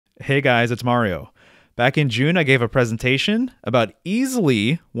Hey guys, it's Mario. Back in June, I gave a presentation about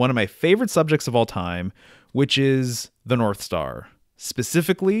easily one of my favorite subjects of all time, which is the North Star.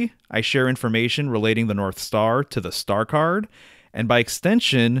 Specifically, I share information relating the North Star to the star card, and by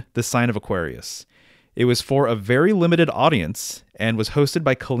extension, the sign of Aquarius. It was for a very limited audience and was hosted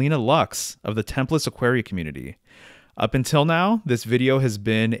by Kalina Lux of the Templars Aquaria community. Up until now, this video has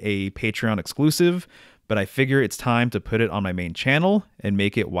been a Patreon exclusive, but I figure it's time to put it on my main channel and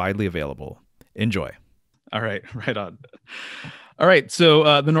make it widely available. Enjoy. All right, right on. All right,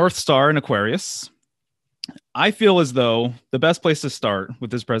 so the North Star in Aquarius. I feel as though the best place to start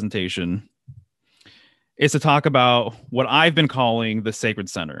with this presentation is to talk about what I've been calling the sacred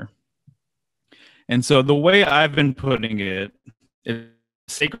center. And so the way I've been putting it, the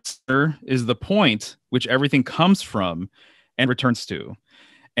sacred center is the point which everything comes from and returns to.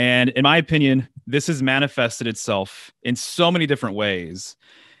 And in my opinion, this has manifested itself in so many different ways.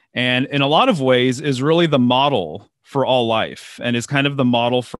 And in a lot of ways is really the model for all life and is kind of the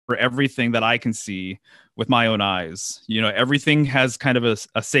model for everything that I can see with my own eyes. You know, everything has kind of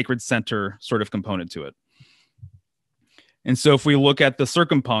a sacred center sort of component to it. And so if we look at the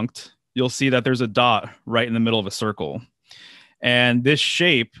circumpunct, you'll see that there's a dot right in the middle of a circle. And this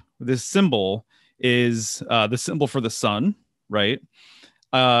shape, this symbol is the symbol for the sun, right?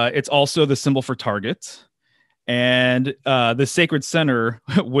 It's also the symbol for target. And the sacred center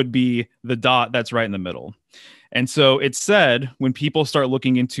would be the dot that's right in the middle. And so it's said when people start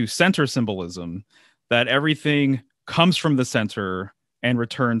looking into center symbolism that everything comes from the center and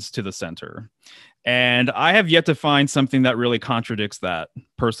returns to the center. And I have yet to find something that really contradicts that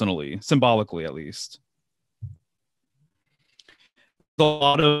personally, symbolically at least. A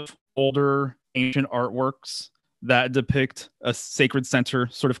lot of older ancient artworks that depict a sacred center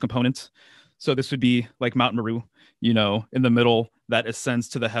sort of component. So this would be like Mount Meru, you know, in the middle that ascends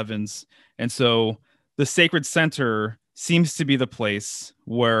to the heavens. And so the sacred center seems to be the place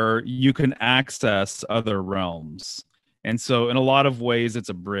where you can access other realms. And so in a lot of ways, it's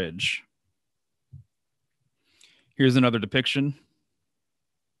a bridge. Here's another depiction.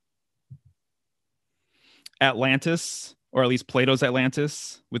 Atlantis, or at least Plato's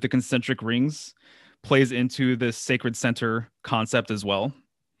Atlantis with the concentric rings, plays into this sacred center concept as well.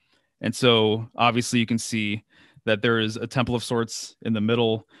 And so obviously you can see that there is a temple of sorts in the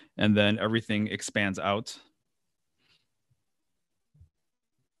middle, and then everything expands out.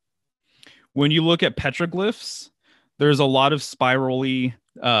 When you look at petroglyphs, there's a lot of spirally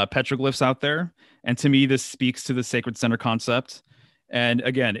petroglyphs out there. And to me, this speaks to the sacred center concept. And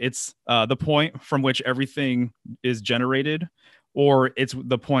again, it's the point from which everything is generated, or it's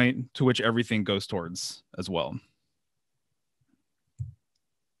the point to which everything goes towards as well.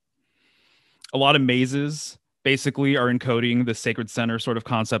 A lot of mazes basically are encoding the sacred center sort of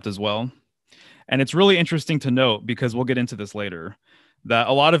concept as well. And it's really interesting to note, because we'll get into this later, that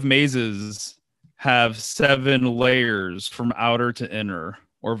a lot of mazes have 7 layers from outer to inner,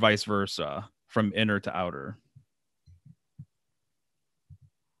 or vice versa, from inner to outer.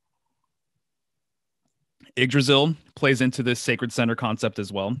 Yggdrasil plays into this sacred center concept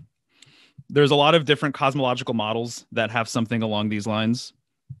as well. There's a lot of different cosmological models that have something along these lines.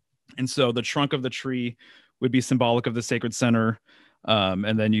 And so the trunk of the tree would be symbolic of the sacred center.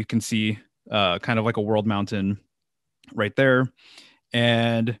 And then you can see kind of like a world mountain right there.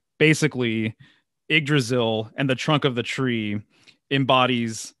 And basically, Yggdrasil and the trunk of the tree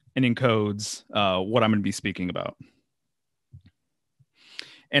embodies and encodes what I'm going to be speaking about.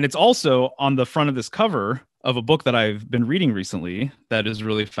 And it's also on the front of this cover of a book that I've been reading recently that is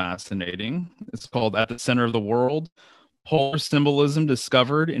really fascinating. It's called At the Center of the World: Polar Symbolism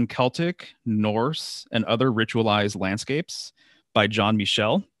Discovered in Celtic, Norse, and Other Ritualized Landscapes by John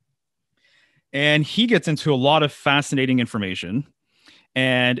Michel. And he gets into a lot of fascinating information.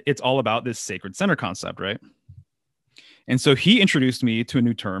 And it's all about this sacred center concept, right? And so he introduced me to a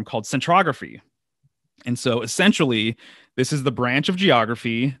new term called centrography. And so essentially, this is the branch of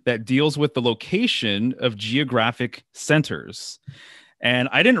geography that deals with the location of geographic centers. And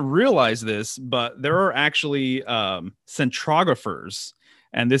I didn't realize this, but there are actually centrographers,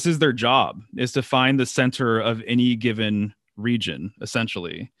 and this is their job, is to find the center of any given region,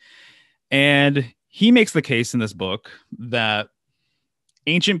 essentially. And he makes the case in this book that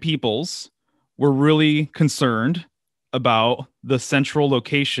ancient peoples were really concerned about the central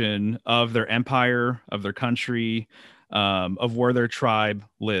location of their empire, of their country, of where their tribe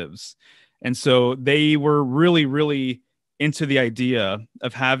lives. And so they were really, really into the idea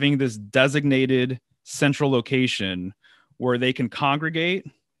of having this designated central location where they can congregate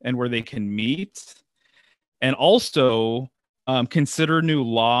and where they can meet, and also consider new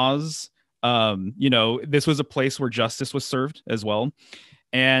laws. This was a place where justice was served as well.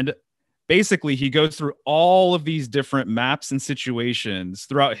 And basically, he goes through all of these different maps and situations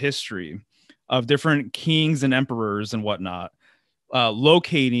throughout history of different kings and emperors and whatnot,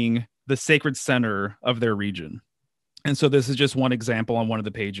 locating the sacred center of their region. And so this is just one example on one of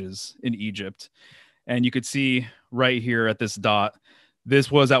the pages in Egypt. And you could see right here at this dot,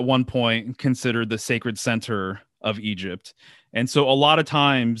 this was at one point considered the sacred center of Egypt. And so a lot of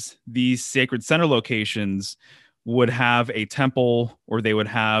times these sacred center locations would have a temple or they would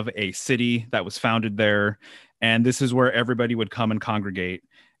have a city that was founded there. And this is where everybody would come and congregate.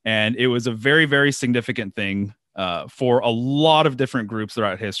 And it was a very, very significant thing for a lot of different groups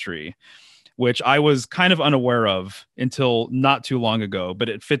throughout history, which I was kind of unaware of until not too long ago, but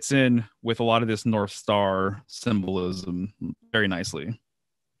it fits in with a lot of this North Star symbolism very nicely.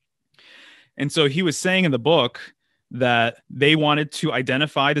 And so he was saying in the book that they wanted to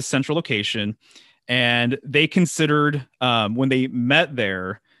identify the central location, and they considered when they met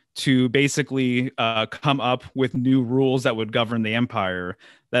there to basically come up with new rules that would govern the empire,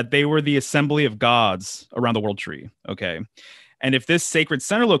 that they were the assembly of gods around the world tree. Okay. And if this sacred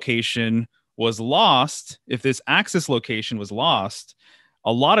center location was lost, if this axis location was lost,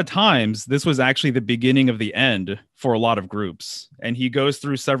 a lot of times this was actually the beginning of the end for a lot of groups. And he goes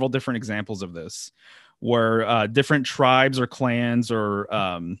through several different examples of this, where different tribes or clans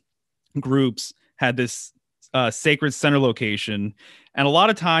or groups had this sacred center location. And a lot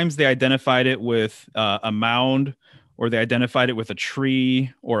of times they identified it with a mound, or they identified it with a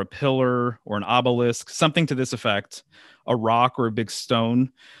tree or a pillar or an obelisk, something to this effect, a rock or a big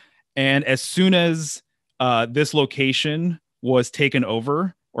stone. And as soon as this location was taken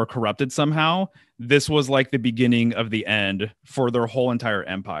over or corrupted somehow, this was like the beginning of the end for their whole entire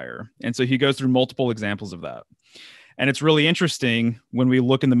empire. And so he goes through multiple examples of that. And it's really interesting when we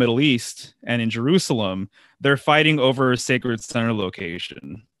look in the Middle East and in Jerusalem, they're fighting over a sacred center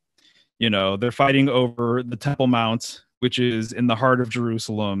location. They're fighting over the Temple Mount, which is in the heart of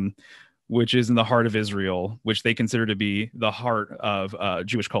Jerusalem, which is in the heart of Israel, which they consider to be the heart of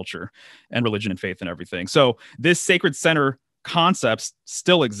Jewish culture and religion and faith and everything. So this sacred center concept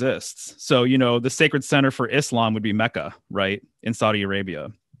still exists. So, the sacred center for Islam would be Mecca, right, in Saudi Arabia.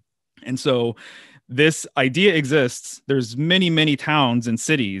 And so this idea exists. There's many, many towns and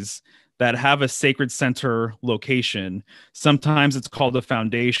cities that have a sacred center location. Sometimes it's called a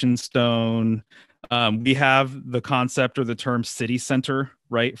foundation stone. We have the concept or the term city center,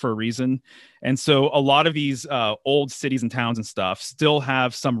 right, for a reason. And so a lot of these old cities and towns and stuff still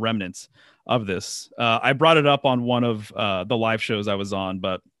have some remnants of this. I brought it up on one of the live shows I was on,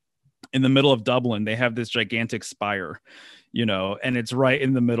 but in the middle of Dublin, they have this gigantic spire, and it's right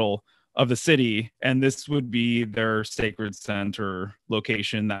in the middle of the city. And this would be their sacred center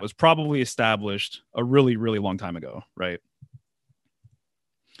location that was probably established a really, really long time ago, right?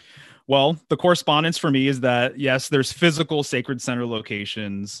 Well, the correspondence for me is that, yes, there's physical sacred center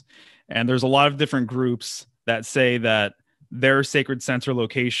locations, and there's a lot of different groups that say that their sacred center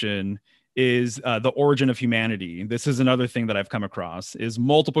location is the origin of humanity. This is another thing that I've come across, is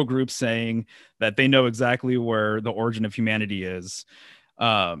multiple groups saying that they know exactly where the origin of humanity is,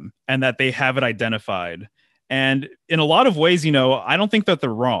 and that they have it identified. And in a lot of ways, I don't think that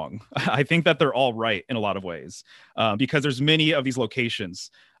they're wrong. I think that they're all right in a lot of ways, because there's many of these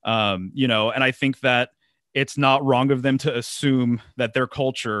locations, and I think that it's not wrong of them to assume that their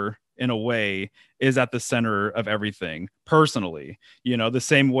culture, in a way, is at the center of everything personally, the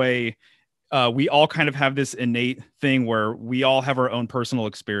same way we all kind of have this innate thing where we all have our own personal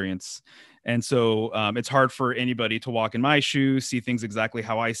experience. And so it's hard for anybody to walk in my shoes, see things exactly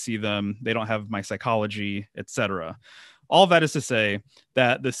how I see them. They don't have my psychology, etc. All of that is to say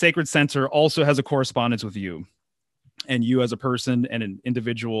that the sacred center also has a correspondence with you, and you as a person and an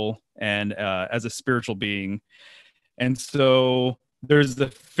individual and as a spiritual being. And so there's the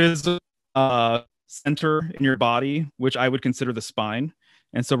physical center in your body, which I would consider the spine.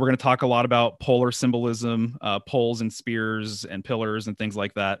 And so we're going to talk a lot about polar symbolism, poles and spears and pillars and things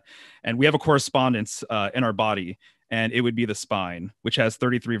like that. And we have a correspondence in our body, and it would be the spine, which has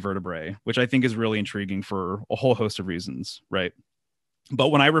 33 vertebrae, which I think is really intriguing for a whole host of reasons, right? But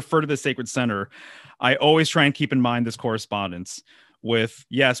when I refer to the sacred center, I always try and keep in mind this correspondence with,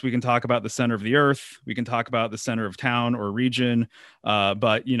 yes, we can talk about the center of the earth, we can talk about the center of town or region,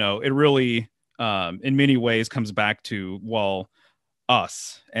 but, it really, in many ways, comes back to, well,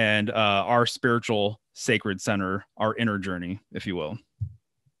 us and our spiritual sacred center, our inner journey, if you will.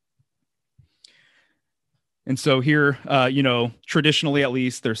 And so here, traditionally, at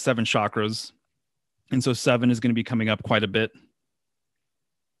least, there's 7 chakras. And so 7 is going to be coming up quite a bit.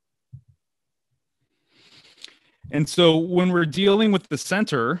 And so when we're dealing with the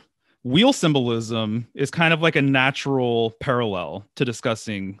center, wheel symbolism is kind of like a natural parallel to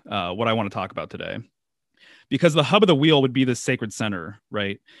discussing what I want to talk about today. Because the hub of the wheel would be the sacred center,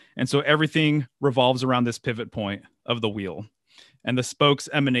 right? And so everything revolves around this pivot point of the wheel, and the spokes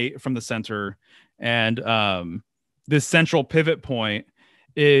emanate from the center. And this central pivot point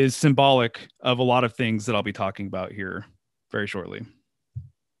is symbolic of a lot of things that I'll be talking about here very shortly.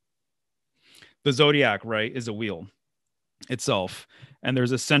 The zodiac, right, is a wheel itself, and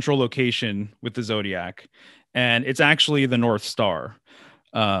there's a central location with the zodiac, and it's actually the North Star.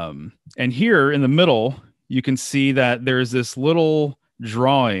 And here in the middle, you can see that there's this little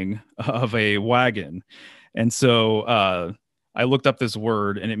drawing of a wagon. And so I looked up this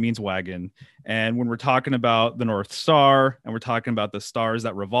word, and it means wagon. And when we're talking about the North Star, and we're talking about the stars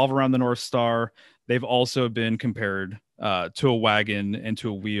that revolve around the North Star, they've also been compared to a wagon and to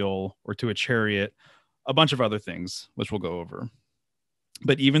a wheel or to a chariot, a bunch of other things, which we'll go over.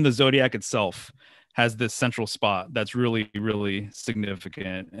 But even the zodiac itself has this central spot that's really, really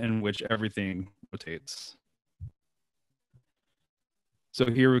significant, in which everything rotates. So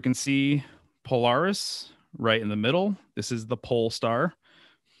here we can see Polaris right in the middle. This is the pole star.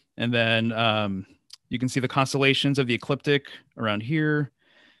 And then you can see the constellations of the ecliptic around here.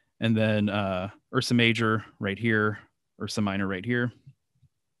 And then Ursa Major right here, Ursa Minor right here.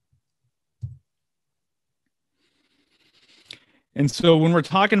 And so when we're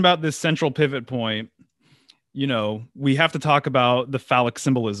talking about this central pivot point, you know, we have to talk about the phallic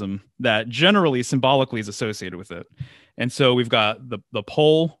symbolism that generally symbolically is associated with it. And so we've got the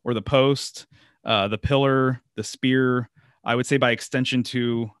pole or the post, the pillar, the spear, I would say by extension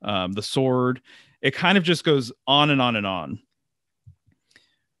to the sword. It kind of just goes on and on and on.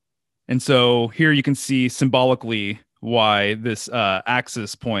 And so here you can see symbolically why this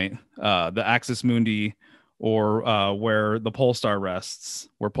axis point, the axis mundi, or where the pole star rests,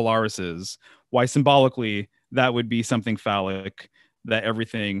 where Polaris is, why symbolically that would be something phallic that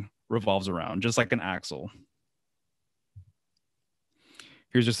everything revolves around, just like an axle.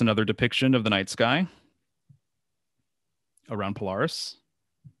 Here's just another depiction of the night sky around Polaris.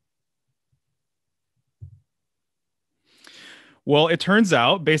 Well, it turns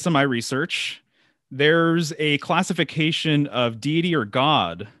out, based on my research, there's a classification of deity or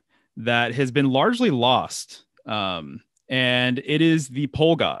god that has been largely lost. And it is the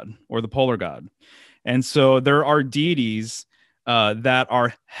pole god or the polar god. And so there are deities that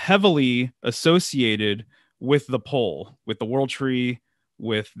are heavily associated with the pole, with the world tree,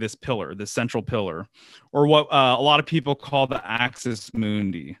 with this pillar, this central pillar, or what a lot of people call the axis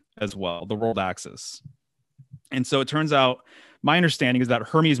mundi as well, the world axis. And so it turns out, my understanding is that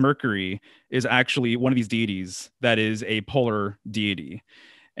Hermes Mercury is actually one of these deities that is a polar deity.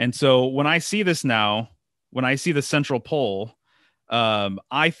 And so when I see this now, when I see the central pole,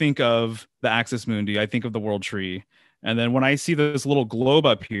 I think of the axis mundi, I think of the world tree. And then when I see this little globe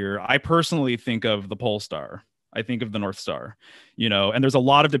up here, I personally think of the pole star. I think of the North Star, you know, and there's a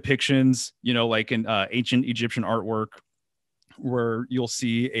lot of depictions, you know, like in ancient Egyptian artwork, where you'll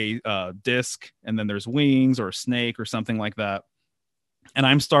see a disc and then there's wings or a snake or something like that. And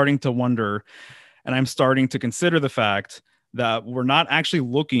I'm starting to wonder, and I'm starting to consider the fact that we're not actually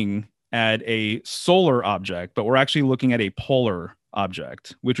looking at a solar object, but we're actually looking at a polar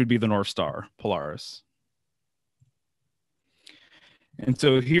object, which would be the North Star, Polaris. And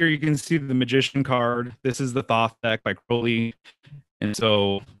so here you can see the Magician card. This is the Thoth deck by Crowley. And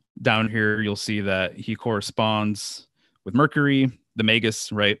so down here, you'll see that he corresponds with Mercury, the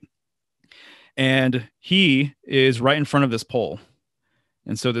Magus, right? And he is right in front of this pole.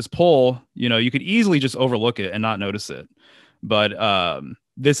 And so this pole, you know, you could easily just overlook it and not notice it. But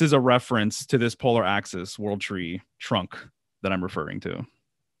this is a reference to this polar axis world tree trunk that I'm referring to.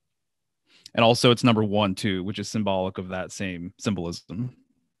 And also it's number 1 too, which is symbolic of that same symbolism.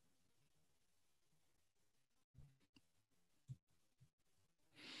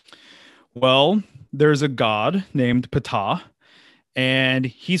 Well, there's a god named Ptah, and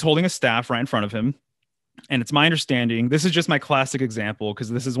he's holding a staff right in front of him. And it's my understanding, this is just my classic example, because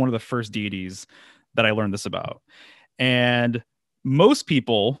this is one of the first deities that I learned this about. And most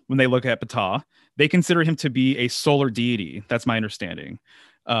people, when they look at Ptah, they consider him to be a solar deity. That's my understanding.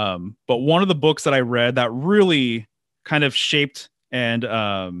 But one of the books that I read that really kind of shaped and,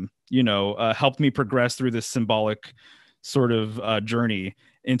 helped me progress through this symbolic sort of journey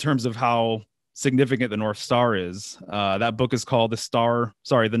in terms of how significant the North Star is. That book is called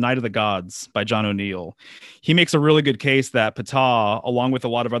The Night of the Gods by John O'Neill. He makes a really good case that Ptah, along with a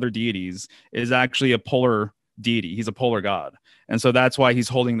lot of other deities, is actually a polar deity. He's a polar god. And so that's why he's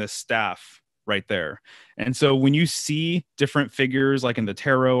holding this staff right there. And so when you see different figures like in the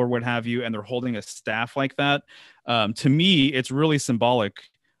tarot or what have you, and they're holding a staff like that, to me, it's really symbolic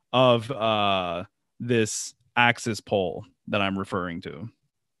of this axis pole that I'm referring to.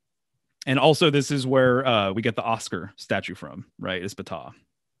 And also, this is where we get the Oscar statue from, right? Is Ptah.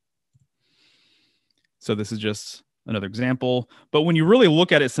 So this is just another example. But when you really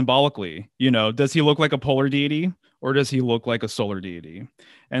look at it symbolically, does he look like a polar deity or does he look like a solar deity?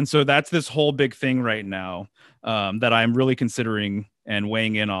 And so that's this whole big thing right now that I'm really considering and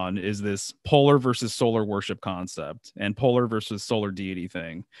weighing in on, is this polar versus solar worship concept and polar versus solar deity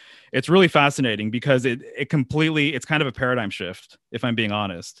thing. It's really fascinating because it's kind of a paradigm shift, if I'm being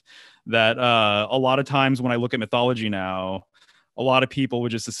honest, that a lot of times when I look at mythology now, a lot of people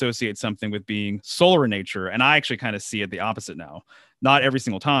would just associate something with being solar in nature. And I actually kind of see it the opposite now. Not every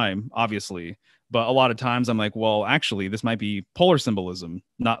single time, obviously, but a lot of times I'm like, well, actually, this might be polar symbolism,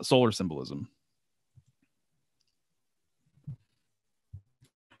 not solar symbolism.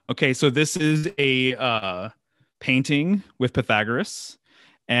 Okay, so this is a painting with Pythagoras.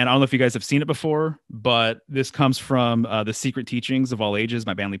 And I don't know if you guys have seen it before, but this comes from The Secret Teachings of All Ages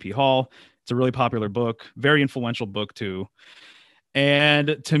by Manly P. Hall. It's a really popular book, very influential book too.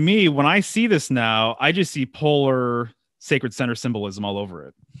 And to me, when I see this now, I just see polar sacred center symbolism all over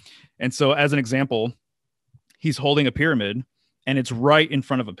it. And so as an example, he's holding a pyramid and it's right in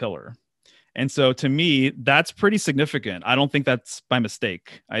front of a pillar. And so to me, that's pretty significant. I don't think that's by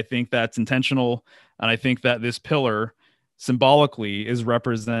mistake. I think that's intentional. And I think that this pillar symbolically is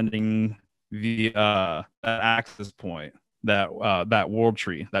representing the that axis point, that world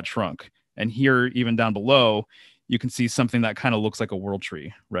tree, that trunk. And here, even down below, you can see something that kind of looks like a world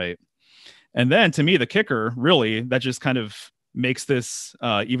tree, right? And then to me, the kicker really that just kind of makes this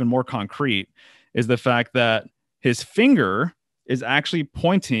even more concrete is the fact that his finger is actually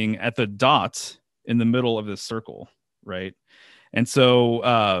pointing at the dot in the middle of this circle, right? And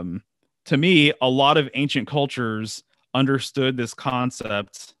so to me, a lot of ancient cultures understood this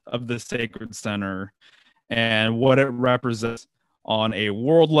concept of the sacred center and what it represents on a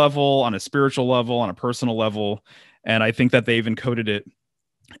world level, on a spiritual level, on a personal level. And I think that they've encoded it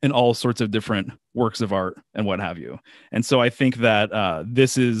in all sorts of different works of art and what have you. And so I think that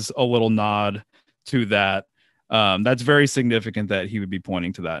this is a little nod to that. That's very significant that he would be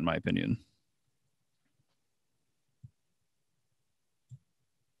pointing to that, in my opinion.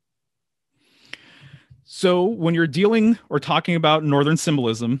 So when you're dealing or talking about northern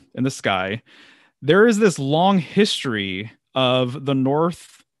symbolism in the sky, there is this long history of the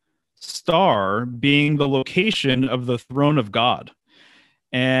North Star being the location of the throne of God.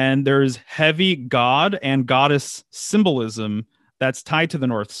 And there's heavy god and goddess symbolism that's tied to the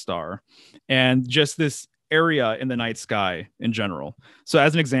North Star and just this area in the night sky in general. So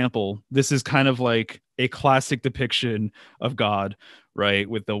as an example, this is kind of like a classic depiction of God, right?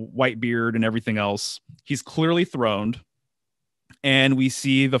 With the white beard and everything else. He's clearly throned. And we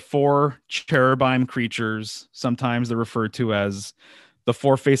see the four cherubim creatures. Sometimes they're referred to as the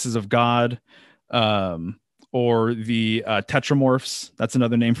four faces of God, or the tetramorphs. That's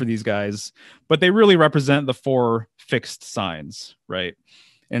another name for these guys. But they really represent the four fixed signs, right?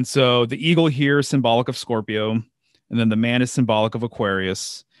 And so the eagle here is symbolic of Scorpio. And then the man is symbolic of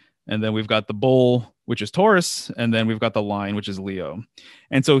Aquarius. And then we've got the bull, which is Taurus. And then we've got the lion, which is Leo.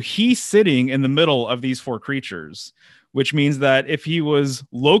 And so he's sitting in the middle of these four creatures, which means that if he was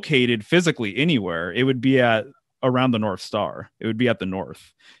located physically anywhere, it would be at around the North Star. It would be at the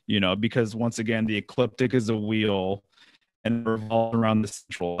north, because once again, the ecliptic is a wheel and revolves around the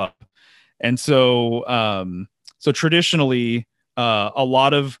central hub. And so, so traditionally, a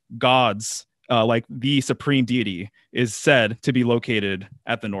lot of gods, like the supreme deity, is said to be located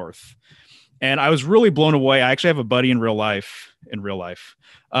at the north. And I was really blown away. I actually have a buddy in real life,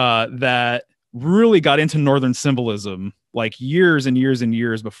 that really got into northern symbolism like years and years and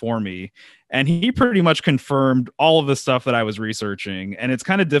years before me. And he pretty much confirmed all of the stuff that I was researching. And it's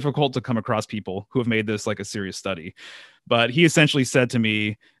kind of difficult to come across people who have made this like a serious study. But he essentially said to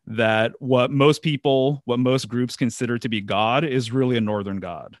me that what most groups consider to be God is really a northern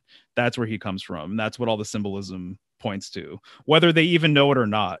God. That's where he comes from. And that's what all the symbolism points to, whether they even know it or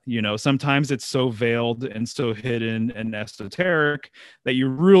not. Sometimes it's so veiled and so hidden and esoteric that you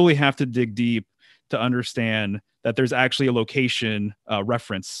really have to dig deep to understand that there's actually a location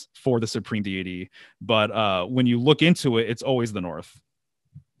reference for the supreme deity. But when you look into it, it's always the north.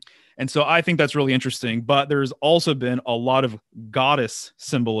 And so I think that's really interesting. But there's also been a lot of goddess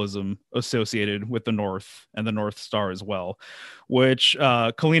symbolism associated with the North and the North Star as well, which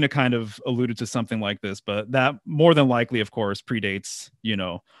Kalina kind of alluded to something like this. But that more than likely, of course, predates,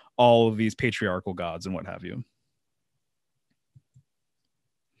 all of these patriarchal gods and what have you.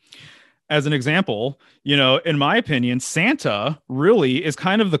 As an example, in my opinion, Santa really is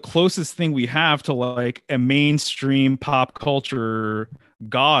kind of the closest thing we have to like a mainstream pop culture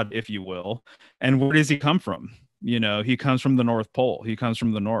god, if you will. And where does he come from? He comes from the North Pole. He comes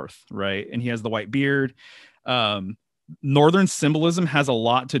from the North, right? And he has the white beard. Northern symbolism has a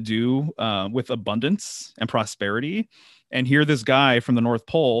lot to do with abundance and prosperity. And here, this guy from the North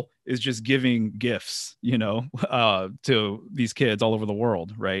Pole is just giving gifts, to these kids all over the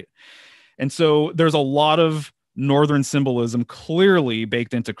world, right? And so there's a lot of Northern symbolism clearly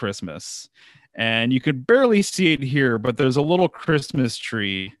baked into Christmas. And you could barely see it here, but there's a little Christmas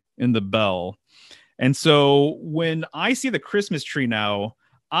tree in the bell. And so when I see the Christmas tree now,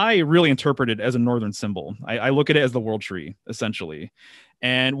 I really interpret it as a Northern symbol. I look at it as the world tree, essentially.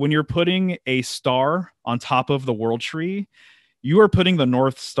 And when you're putting a star on top of the world tree, you are putting the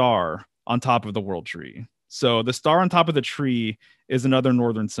North Star on top of the world tree. So the star on top of the tree is another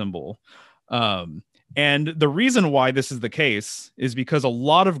Northern symbol. And the reason why this is the case is because a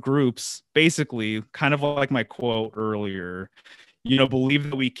lot of groups, basically, kind of like my quote earlier, believe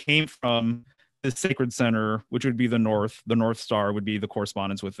that we came from the sacred center, which would be the North Star would be the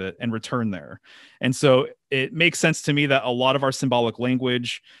correspondence with it, and return there. And so it makes sense to me that a lot of our symbolic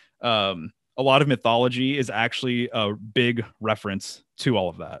language, a lot of mythology is actually a big reference to all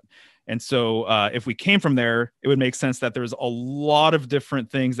of that. And so if we came from there, it would make sense that there's a lot of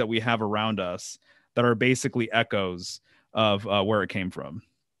different things that we have around us that are basically echoes of where it came from.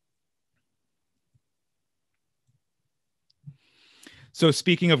 So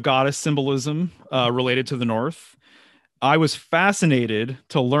speaking of goddess symbolism related to the North, I was fascinated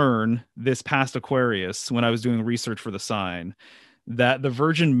to learn this past Aquarius when I was doing research for the sign that the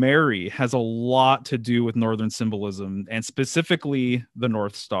Virgin Mary has a lot to do with Northern symbolism, and specifically the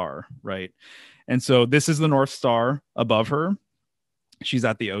North Star, right? And so this is the North Star above her. She's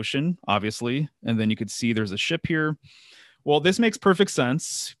at the ocean, obviously, and then you could see there's a ship here. Well, this makes perfect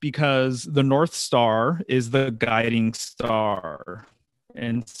sense because the North Star is the guiding star.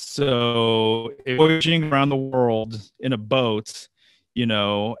 And so if you're voyaging around the world in a boat,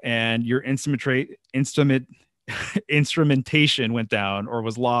 and your instrumentation went down or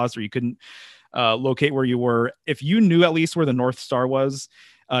was lost, or you couldn't locate where you were, if you knew at least where the North Star was,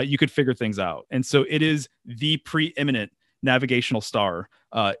 you could figure things out. And so it is the preeminent navigational star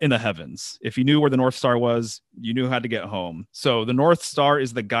in the heavens. If you knew where the North Star was, you knew how to get home. So the North Star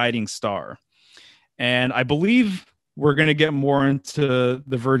is the guiding star. And I believe we're going to get more into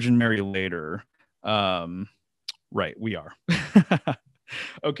the Virgin Mary later. Right, we are.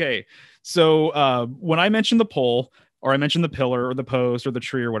 Okay, so when I mentioned the pole, or I mentioned the pillar or the post or the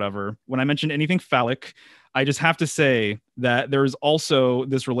tree or whatever, when I mention anything phallic, I just have to say that there's also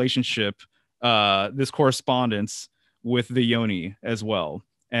this relationship, this correspondence with the yoni as well,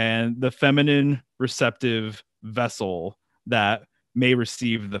 and the feminine receptive vessel that may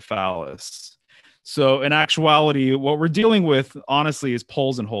receive the phallus. So in actuality, what we're dealing with, honestly, is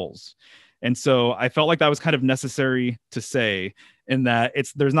poles and holes. And so I felt like that was kind of necessary to say, in that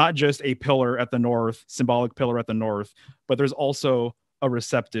there's not just a pillar at the north, symbolic pillar at the north, but there's also a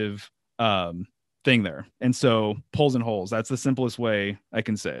receptive thing there. And so poles and holes, that's the simplest way I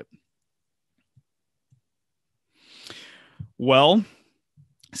can say it. Well,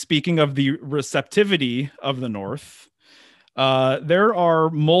 speaking of the receptivity of the North, there are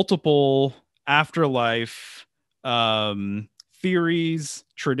multiple afterlife theories,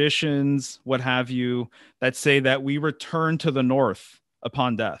 traditions, what have you, that say that we return to the North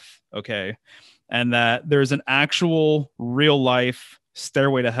upon death, okay? And that there's an actual real life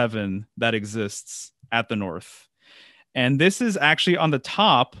stairway to heaven that exists at the North. And this is actually on the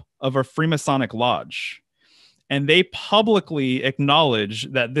top of a Freemasonic lodge. And they publicly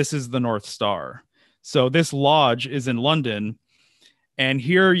acknowledge that this is the North Star. So this lodge is in London. And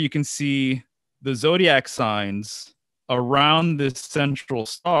here you can see the zodiac signs around this central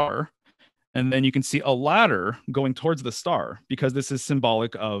star. And then you can see a ladder going towards the star, because this is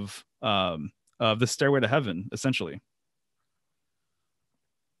symbolic of the stairway to heaven, essentially.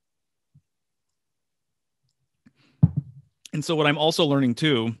 And so what I'm also learning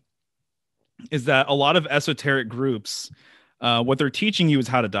too is that a lot of esoteric groups, what they're teaching you is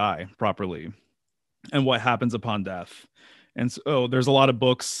how to die properly and what happens upon death. And so there's a lot of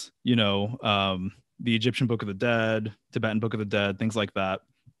books, the Egyptian Book of the Dead, Tibetan Book of the Dead, things like that.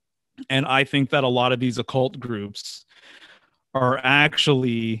 And I think that a lot of these occult groups are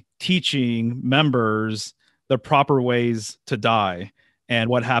actually teaching members the proper ways to die and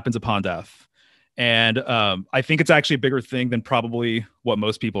what happens upon death. And I think it's actually a bigger thing than probably what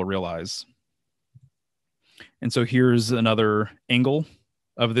most people realize. And so here's another angle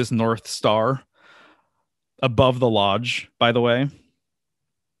of this North Star above the lodge, by the way.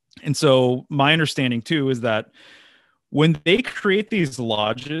 And so my understanding too is that when they create these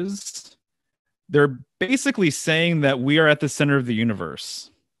lodges, they're basically saying that we are at the center of the universe.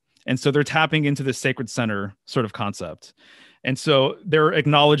 And so they're tapping into the sacred center sort of concept. And so they're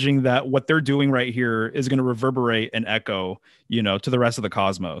acknowledging that what they're doing right here is going to reverberate and echo, to the rest of the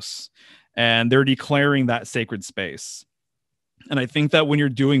cosmos. And they're declaring that sacred space. And I think that when you're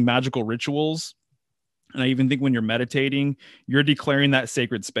doing magical rituals, and I even think when you're meditating, you're declaring that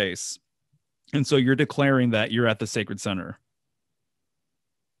sacred space. And so you're declaring that you're at the sacred center.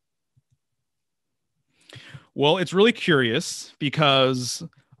 Well, it's really curious because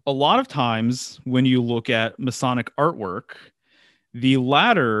a lot of times when you look at Masonic artwork, the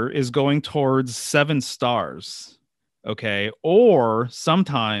ladder is going towards 7 stars. Okay. Or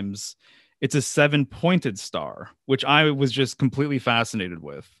sometimes it's a 7-pointed star, which I was just completely fascinated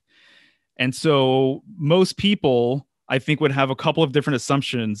with. And so most people, I think, would have a couple of different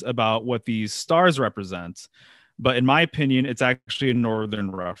assumptions about what these stars represent. But in my opinion, it's actually a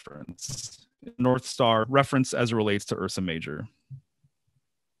northern reference, North Star reference as it relates to Ursa Major,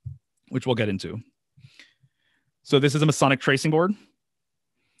 which we'll get into. So this is a Masonic tracing board.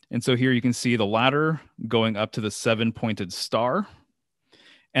 And so here you can see the ladder going up to the 7-pointed star.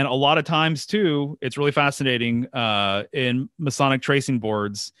 And a lot of times too, it's really fascinating in Masonic tracing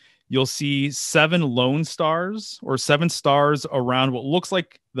boards, you'll see 7 lone stars or 7 stars around what looks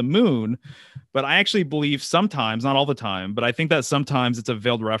like the moon. But I actually believe sometimes, not all the time, but I think that sometimes it's a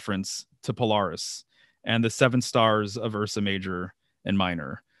veiled reference to Polaris and the 7 stars of Ursa Major and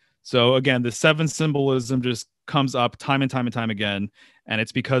Minor. So again, the 7 symbolism just comes up time and time and time again. And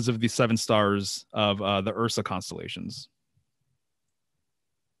it's because of the 7 stars of the Ursa constellations.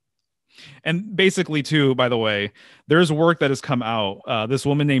 And basically, too, by the way, there's work that has come out. This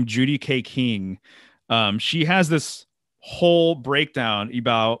woman named Judy K. King, she has this whole breakdown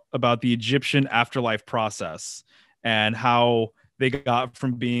about the Egyptian afterlife process and how they got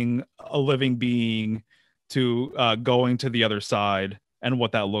from being a living being to going to the other side and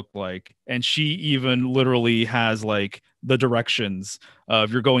what that looked like. And she even literally has like the directions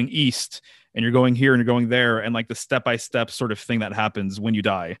of you're going east and you're going here and you're going there, and like the step-by-step sort of thing that happens when you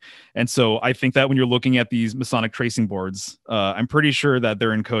die. And so I think that when you're looking at these Masonic tracing boards, I'm pretty sure that they're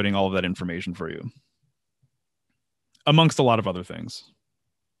encoding all of that information for you, amongst a lot of other things.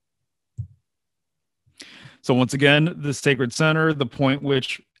 So once again, the sacred center, the point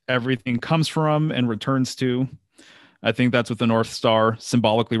which everything comes from and returns to. I think that's what the North Star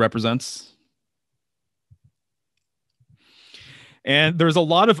symbolically represents. And there's a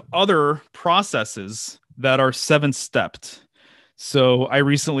lot of other processes that are 7-stepped. So I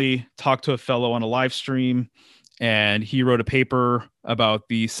recently talked to a fellow on a live stream, and he wrote a paper about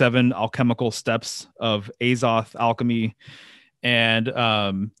the 7 alchemical steps of Azoth alchemy.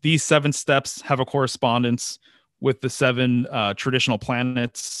 And these 7 steps have a correspondence with the 7 traditional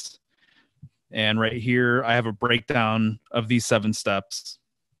planets. And right here, I have a breakdown of these 7 steps.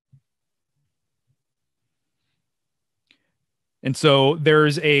 And so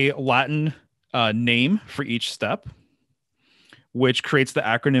there's a Latin name for each step, which creates the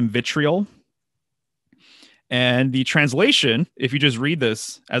acronym vitriol. And the translation, if you just read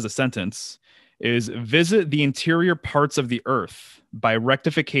this as a sentence, is visit the interior parts of the earth. By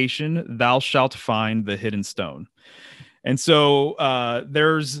rectification, thou shalt find the hidden stone. And so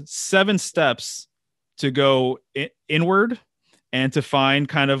there's 7 steps to go inward and to find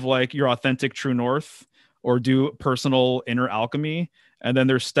kind of like your authentic true north or do personal inner alchemy. And then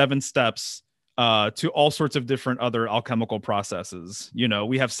there's 7 steps to all sorts of different other alchemical processes.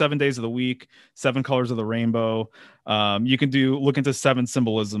 We have 7 days of the week, 7 colors of the rainbow. You can look into 7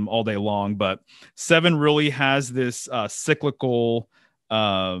 symbolism all day long, but 7 really has this cyclical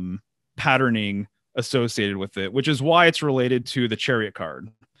patterning associated with it, which is why it's related to the Chariot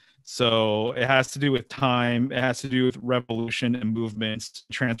card. So it has to do with time, it has to do with revolution and movements,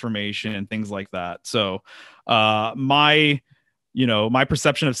 transformation, and things like that. So my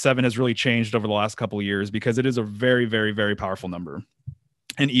perception of 7 has really changed over the last couple of years because it is a very, very, very powerful number.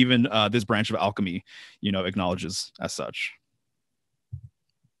 And even this branch of alchemy, acknowledges as such.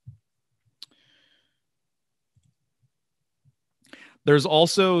 There's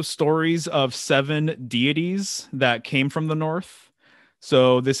also stories of 7 deities that came from the north.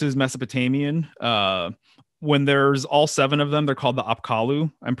 So this is Mesopotamian. When there's all 7 of them, they're called the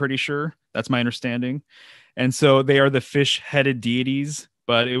Apkallu, I'm pretty sure. That's my understanding. And so they are the fish-headed deities,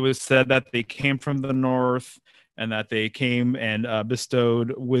 but it was said that they came from the north and that they came and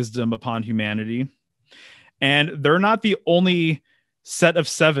bestowed wisdom upon humanity. And they're not the only set of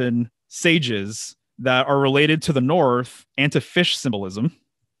 7 sages that are related to the north and to fish symbolism.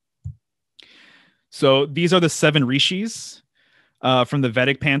 So these are the 7 rishis from the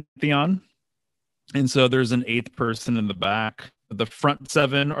Vedic pantheon. And so there's an 8th person in the back. The front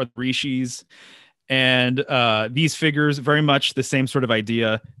 7 are the rishis. And these figures, very much the same sort of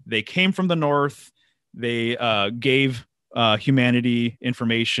idea. They came from the north. They gave humanity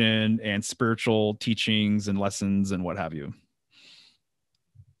information and spiritual teachings and lessons and what have you.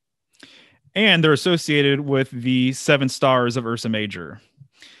 And they're associated with the 7 stars of Ursa Major.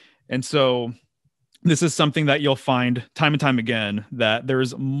 And so this is something that you'll find time and time again, that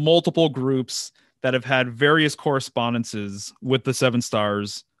there's multiple groups that have had various correspondences with the 7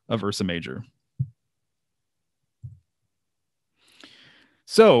 stars of Ursa Major.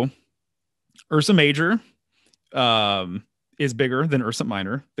 So Ursa Major is bigger than Ursa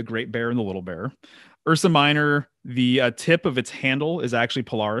Minor, the Great Bear and the Little Bear. Ursa Minor, the tip of its handle is actually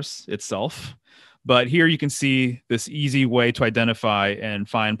Polaris itself. But here you can see this easy way to identify and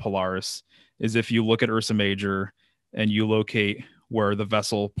find Polaris is if you look at Ursa Major and you locate where the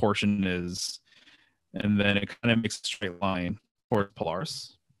vessel portion is, and then it kind of makes a straight line toward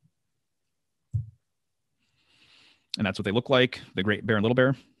Polaris. And that's what they look like, the Great Bear and Little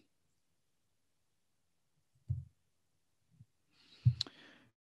Bear.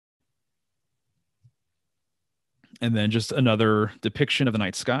 And then just another depiction of the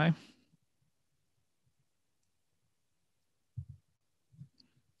night sky.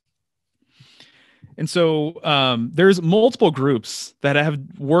 And so there's multiple groups that have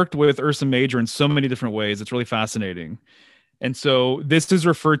worked with Ursa Major in so many different ways. It's really fascinating. And so this is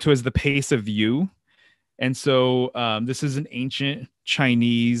referred to as the pace of you. And so this is an ancient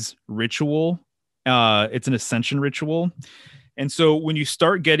Chinese ritual. It's an ascension ritual. And so when you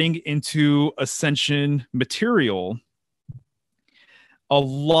start getting into ascension material, a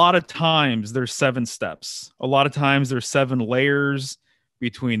lot of times there's 7 steps. A lot of times there's 7 layers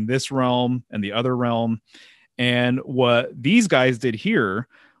between this realm and the other realm. And what these guys did here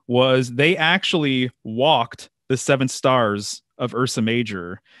was they actually walked the 7 stars of Ursa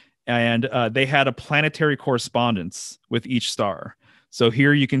Major, and they had a planetary correspondence with each star. So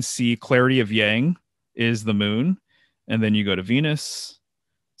here you can see clarity of Yang is the moon, and then you go to Venus.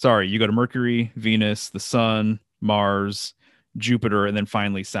 Sorry, you go to Mercury, Venus, the Sun, Mars, Jupiter, and then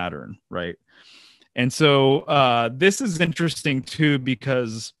finally Saturn, right? And so this is interesting too,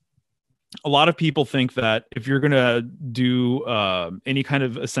 because a lot of people think that if you're going to do any kind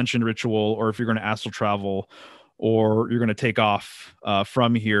of ascension ritual, or if you're going to astral travel, or you're going to take off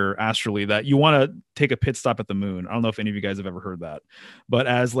from here astrally, that you want to take a pit stop at the moon. I don't know if any of you guys have ever heard that, but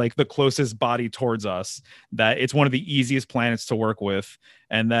as like the closest body towards us, that it's one of the easiest planets to work with,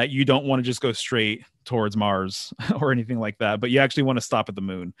 and that you don't want to just go straight towards Mars or anything like that, but you actually want to stop at the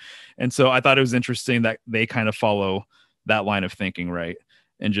moon. And so I thought it was interesting that they kind of follow that line of thinking, right?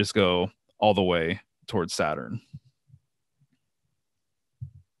 And just go all the way towards Saturn.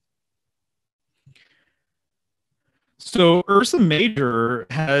 So Ursa Major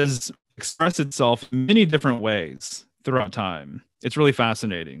has expressed itself in many different ways throughout time. It's really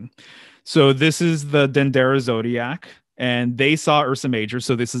fascinating. So this is the Dendera zodiac, and they saw Ursa Major.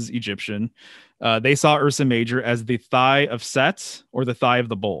 So this is Egyptian. They saw Ursa Major as the thigh of Set, or the thigh of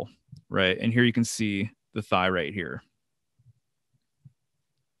the bull, right? And here you can see the thigh right here.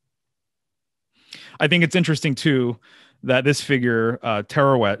 I think it's interesting too that this figure,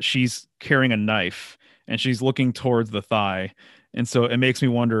 Terawet, she's carrying a knife and she's looking towards the thigh. And so it makes me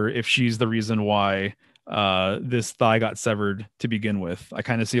wonder if she's the reason why this thigh got severed to begin with. I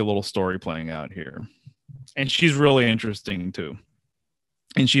kind of see a little story playing out here. And she's really interesting too.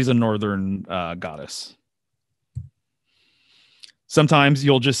 And she's a northern goddess. Sometimes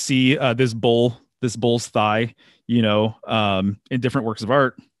you'll just see this bull's thigh, in different works of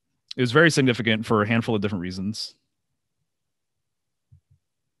art. It was very significant for a handful of different reasons.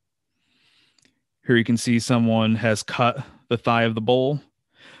 Here you can see someone has cut the thigh of the bull,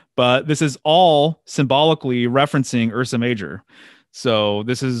 but this is all symbolically referencing Ursa Major. So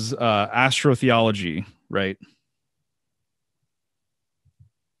this is astrotheology, right?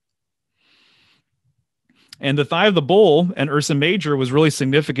 And the thigh of the bull and Ursa Major was really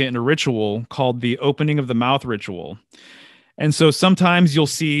significant in a ritual called the opening of the mouth ritual. And so sometimes you'll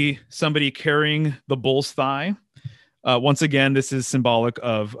see somebody carrying the bull's thigh, Once again, this is symbolic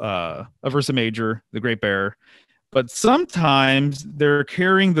of Ursa Major, the Great Bear. But sometimes they're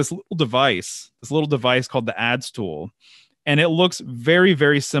carrying this little device called the adze tool, and it looks very,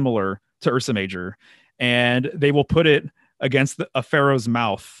 very similar to Ursa Major. And they will put it against a pharaoh's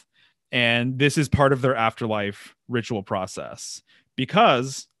mouth. And this is part of their afterlife ritual process.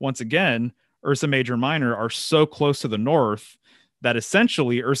 Because, once again, Ursa Major and Minor are so close to the north that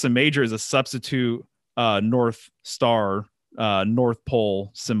essentially Ursa Major is a substitute North Star, North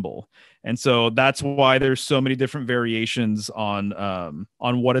Pole symbol. And so that's why there's so many different variations on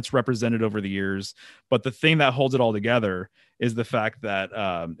what it's represented over the years. But the thing that holds it all together is the fact that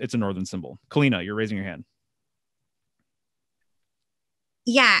it's a northern symbol. Kalina, you're raising your hand.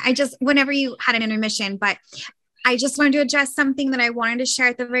 Yeah, whenever you had an intermission, but I just wanted to address something that I wanted to share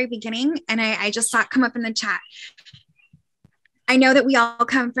at the very beginning. And I just saw it come up in the chat. I know that we all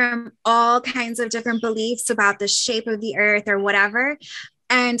come from all kinds of different beliefs about the shape of the earth or whatever.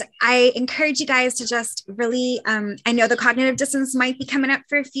 And I encourage you guys to just really, I know the cognitive dissonance might be coming up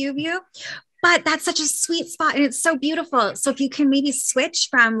for a few of you, but that's such a sweet spot and it's so beautiful. So if you can maybe switch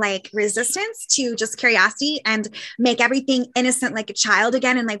from like resistance to just curiosity and make everything innocent like a child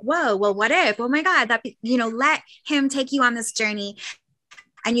again and like, whoa, well, what if? Oh my God, let him take you on this journey.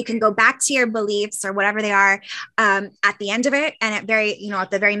 And you can go back to your beliefs or whatever they are at the end of it. And at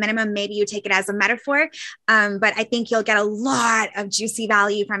the very minimum, maybe you take it as a metaphor. But I think you'll get a lot of juicy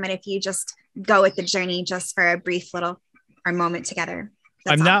value from it if you just go with the journey just for a brief little or moment together.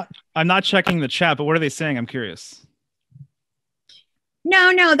 I'm not checking the chat, but what are they saying? I'm curious.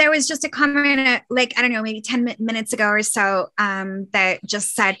 No, there was just a comment like, I don't know, maybe 10 minutes ago or so that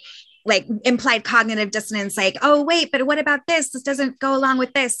just said, like implied cognitive dissonance, like, oh wait, but what about this? This doesn't go along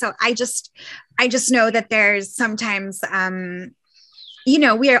with this. So I just know that there's sometimes,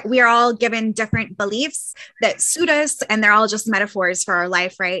 we are all given different beliefs that suit us, and they're all just metaphors for our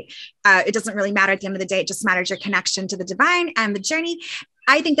life, right? It doesn't really matter at the end of the day. It just matters your connection to the divine and the journey.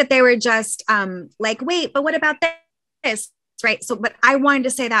 I think that they were just like, wait, but what about this? Right. So, but I wanted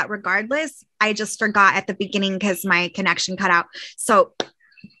to say that regardless, I just forgot at the beginning because my connection cut out. So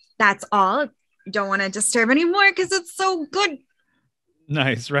that's all. Don't want to disturb anymore because it's so good.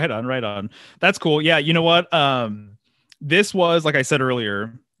 Nice. Right on. That's cool. Yeah. You know what? This was, like I said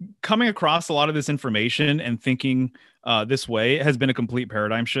earlier, coming across a lot of this information and thinking this way has been a complete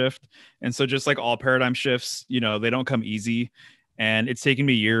paradigm shift. And so just like all paradigm shifts, they don't come easy. And it's taken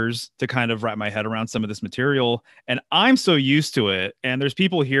me years to kind of wrap my head around some of this material. And I'm so used to it. And there's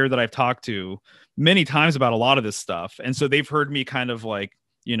people here that I've talked to many times about a lot of this stuff. And so they've heard me kind of like,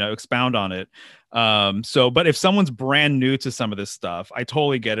 expound on it. But if someone's brand new to some of this stuff, I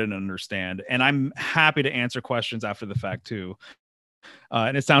totally get it and understand. And I'm happy to answer questions after the fact too.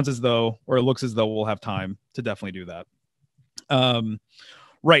 And it sounds as though, or it looks as though we'll have time to definitely do that.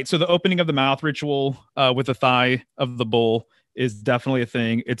 Right. So the opening of the mouth ritual with the thigh of the bull is definitely a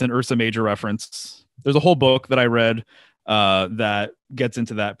thing. It's an Ursa Major reference. There's a whole book that I read that gets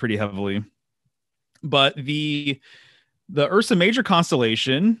into that pretty heavily. But the Ursa Major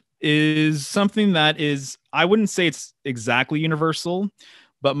constellation is something that is, I wouldn't say it's exactly universal,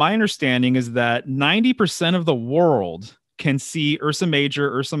 but my understanding is that 90% of the world can see Ursa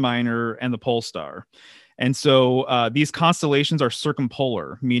Major, Ursa Minor, and the Pole Star. And so these constellations are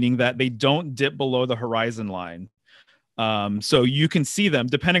circumpolar, meaning that they don't dip below the horizon line. So you can see them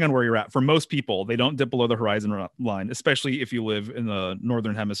depending on where you're at. For most people, they don't dip below the horizon line, especially if you live in the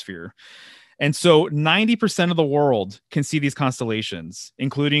northern hemisphere. And so 90% of the world can see these constellations,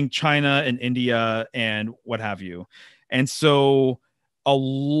 including China and India and what have you. And so a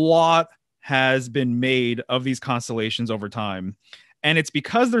lot has been made of these constellations over time. And it's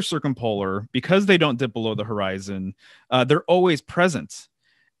because they're circumpolar, because they don't dip below the horizon, they're always present.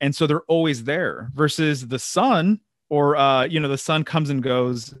 And so they're always there versus the sun, or, the sun comes and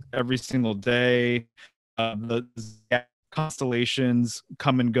goes every single day. The constellations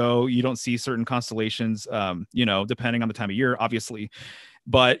come and go. You don't see certain constellations, depending on the time of year, obviously.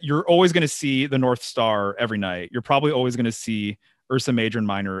 But you're always going to see the North Star every night. You're probably always going to see Ursa Major and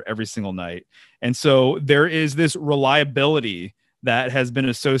Minor every single night. And so there is this reliability that has been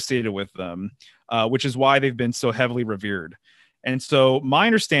associated with them, which is why they've been so heavily revered. And so my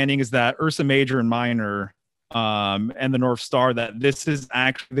understanding is that Ursa Major and Minor and the North Star, that this is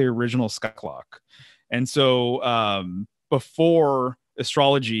actually the original sky clock. And so before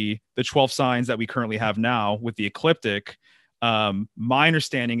astrology, the 12 signs that we currently have now with the ecliptic, my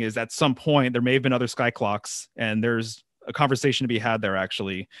understanding is at some point there may have been other sky clocks, and there's a conversation to be had there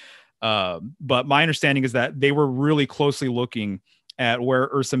actually. But my understanding is that they were really closely looking at where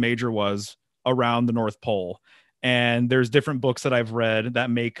Ursa Major was around the North Pole. And there's different books that I've read that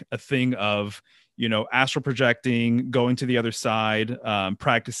make a thing of, astral projecting, going to the other side,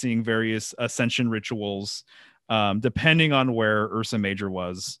 practicing various ascension rituals, depending on where Ursa Major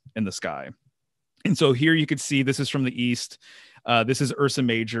was in the sky. And so here you could see, this is from the east. This is Ursa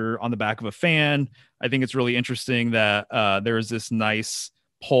Major on the back of a fan. I think it's really interesting that there is this nice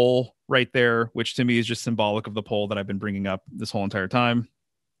pole right there, which to me is just symbolic of the pole that I've been bringing up this whole entire time.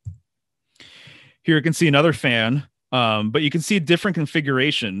 Here you can see another fan, but you can see a different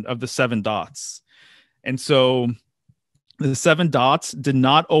configuration of the 7 dots. And so the 7 dots did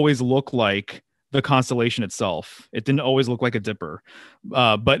not always look like the constellation itself. It didn't always look like a dipper,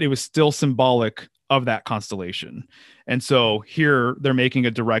 but it was still symbolic of that constellation. And so here they're making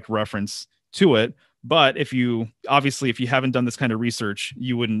a direct reference to it. But if you haven't done this kind of research,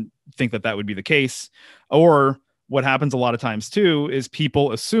 you wouldn't think that would be the case. Or what happens a lot of times too is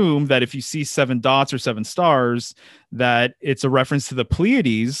people assume that if you see 7 dots or 7 stars, that it's a reference to the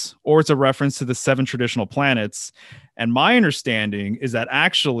Pleiades or it's a reference to the 7 traditional planets. And my understanding is that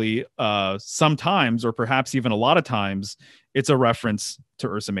actually sometimes, or perhaps even a lot of times, it's a reference to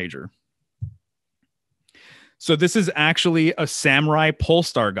Ursa Major. So this is actually a samurai pole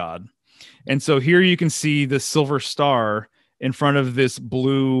star god. And so here you can see the silver star in front of this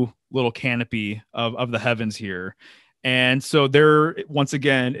blue little canopy of the heavens here. And so there, once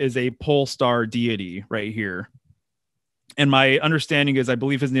again, is a pole star deity right here. And my understanding is, I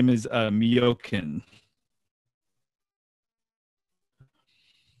believe his name is Myokin.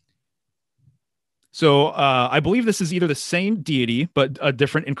 So I believe this is either the same deity, but a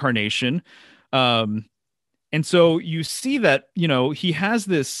different incarnation. And so you see that, he has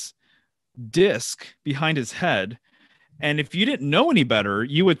this disc behind his head. And if you didn't know any better,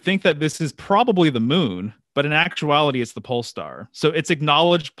 you would think that this is probably the moon, but in actuality, it's the pole star. So it's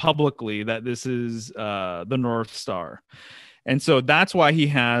acknowledged publicly that this is the North Star. And so that's why he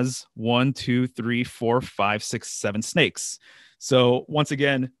has 1, 2, 3, 4, 5, 6, 7 snakes. So once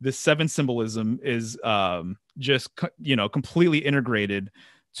again, this 7 symbolism is just, completely integrated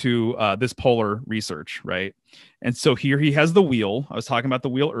to this polar research, right? And so here he has the wheel. I was talking about the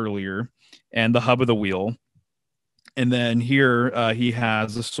wheel earlier and the hub of the wheel. And then here he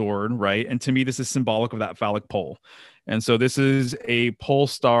has a sword, right? And to me, this is symbolic of that phallic pole. And so this is a pole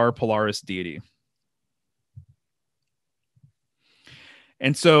star Polaris deity.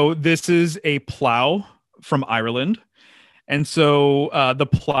 And so this is a plow from Ireland. And so the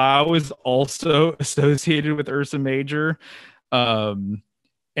plow is also associated with Ursa Major.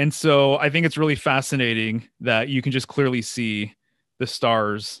 And so I think it's really fascinating that you can just clearly see the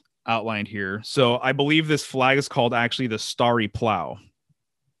stars outlined here. So I believe this flag is called actually the Starry Plow.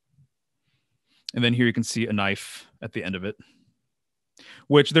 And then here you can see a knife at the end of it,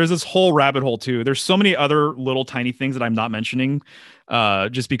 which there's this whole rabbit hole too. There's so many other little tiny things that I'm not mentioning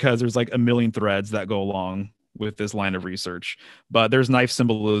just because there's like a million threads that go along with this line of research. But there's knife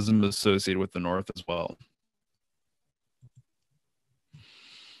symbolism associated with the North as well.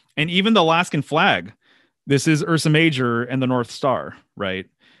 And even the Alaskan flag, this is Ursa Major and the North Star, right?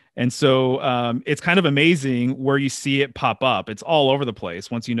 And so it's kind of amazing where you see it pop up. It's all over the place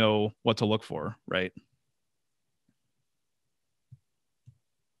once you know what to look for, right?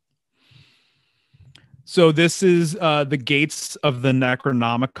 So this is the Gates of the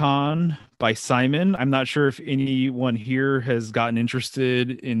Necronomicon by Simon. I'm not sure if anyone here has gotten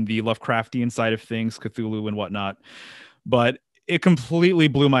interested in the Lovecraftian side of things, Cthulhu and whatnot, but it completely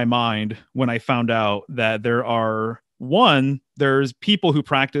blew my mind when I found out that there's people who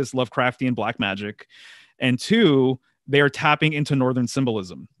practice Lovecraftian black magic, and 2, they are tapping into Northern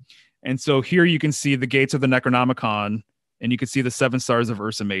symbolism. And so here you can see the Gates of the Necronomicon, and you can see the 7 stars of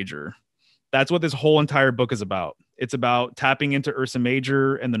Ursa Major. That's what this whole entire book is about. It's about tapping into Ursa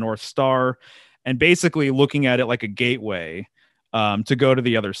Major and the North Star, and basically looking at it like a gateway to go to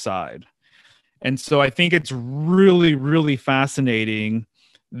the other side. And so I think it's really, really fascinating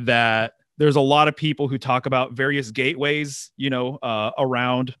that there's a lot of people who talk about various gateways,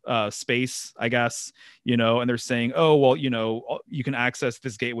 around space, I guess, and they're saying, oh, well, you can access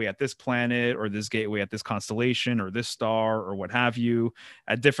this gateway at this planet or this gateway at this constellation or this star or what have you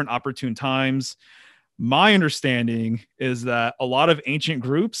at different opportune times. My understanding is that a lot of ancient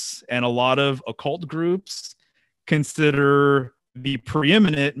groups and a lot of occult groups consider the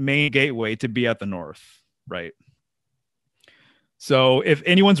preeminent main gateway to be at the north, right? So if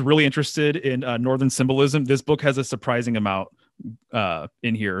anyone's really interested in Northern symbolism, this book has a surprising amount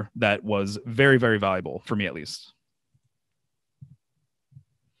in here that was very, very valuable for me, at least.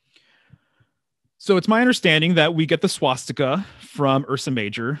 So it's my understanding that we get the swastika from Ursa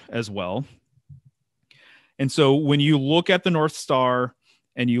Major as well. And so when you look at the North Star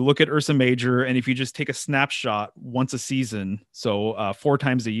and you look at Ursa Major, and if you just take a snapshot once a season, so 4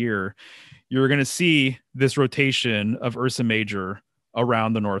 times a year, you're going to see this rotation of Ursa Major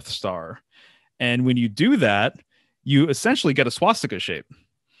around the North Star. And when you do that, you essentially get a swastika shape.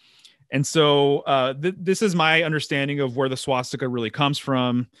 And so this is my understanding of where the swastika really comes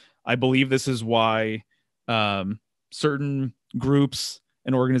from. I believe this is why certain groups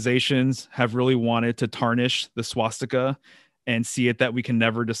and organizations have really wanted to tarnish the swastika and see it that we can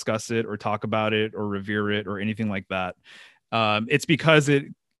never discuss it or talk about it or revere it or anything like that. It's because it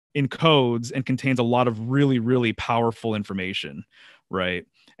encodes and contains a lot of really, really powerful information, right?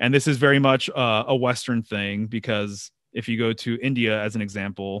 And this is very much a Western thing, because if you go to India, as an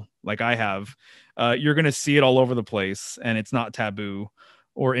example, like I have, you're going to see it all over the place, and it's not taboo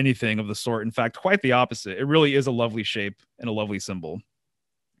or anything of the sort. In fact, quite the opposite. It really is a lovely shape and a lovely symbol.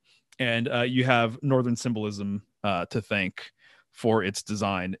 And you have Northern symbolism to thank for its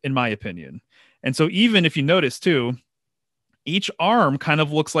design, in my opinion. And so even if you notice too, each arm kind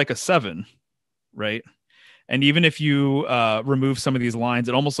of looks like a 7, right? And even if you remove some of these lines,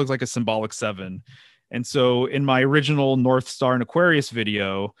 it almost looks like a symbolic 7. And so in my original North Star and Aquarius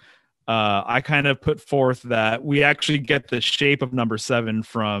video, I kind of put forth that we actually get the shape of number 7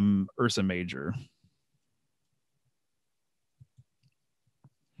 from Ursa Major.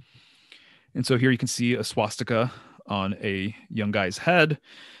 And so here you can see a swastika on a young guy's head.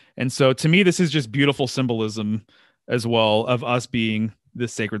 And so to me, this is just beautiful symbolism as well of us being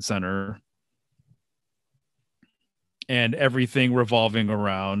this sacred center and everything revolving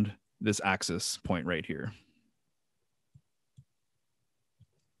around this axis point right here.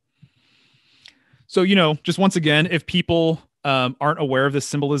 So, you know, just once again, if people aren't aware of this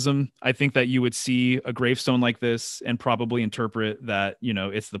symbolism, I think that you would see a gravestone like this and probably interpret that, you know,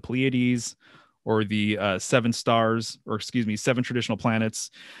 it's the Pleiades or the 7 stars, or excuse me, 7 traditional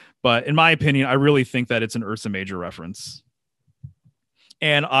planets. But in my opinion, I really think that it's an Ursa Major reference.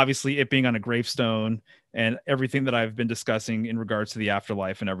 And obviously it being on a gravestone and everything that I've been discussing in regards to the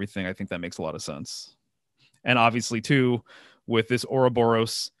afterlife and everything, I think that makes a lot of sense. And obviously too, with this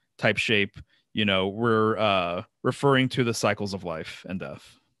Ouroboros type shape, you know, we're referring to the cycles of life and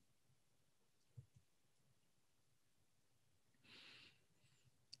death.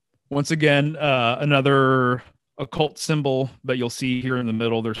 Once again, another occult symbol that you'll see here in the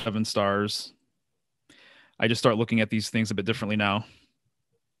middle. There's 7 stars. I just start looking at these things a bit differently now.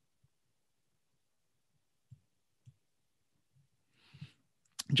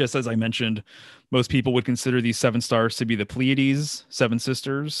 Just as I mentioned, most people would consider these 7 stars to be the Pleiades, 7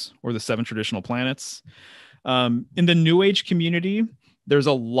 sisters, or the 7 traditional planets. In the New Age community, there's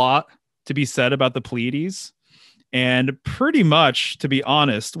a lot to be said about the Pleiades. And pretty much, to be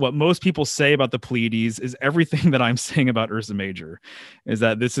honest, what most people say about the Pleiades is everything that I'm saying about Ursa Major, is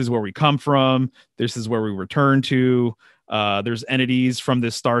that this is where we come from. This is where we return to. There's entities from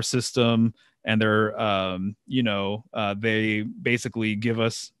this star system, and they're, they basically give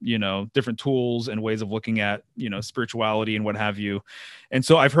us, different tools and ways of looking at, spirituality and what have you. And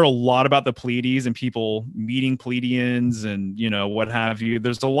so I've heard a lot about the Pleiades and people meeting Pleiadians and, what have you.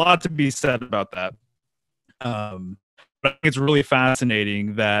 There's a lot to be said about that. But I think it's really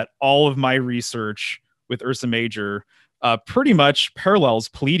fascinating that all of my research with Ursa Major pretty much parallels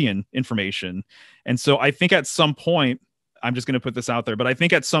Pleiadian information. And so I think at some point, I'm just going to put this out there, but I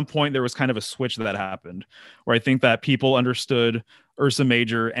think at some point there was kind of a switch that happened where I think that people understood Ursa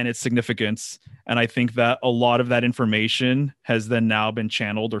Major and its significance. And I think that a lot of that information has then now been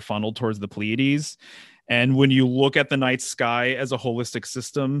channeled or funneled towards the Pleiades. And when you look at the night sky as a holistic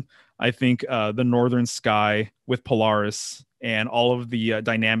system, I think the northern sky with Polaris and all of the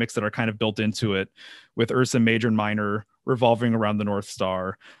dynamics that are kind of built into it with Ursa Major and Minor revolving around the North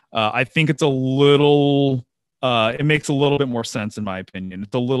Star, I think it's a little... it makes a little bit more sense, in my opinion.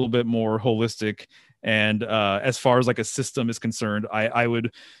 It's a little bit more holistic. And as far as like a system is concerned, I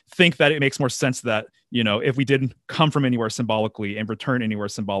would think that it makes more sense that, if we didn't come from anywhere symbolically and return anywhere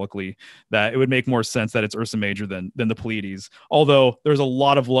symbolically, that it would make more sense that it's Ursa Major than the Pleiades. Although there's a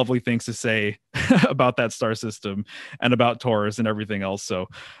lot of lovely things to say about that star system and about Taurus and everything else. So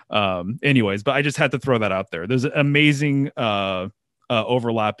anyways, but I just had to throw that out there. There's amazing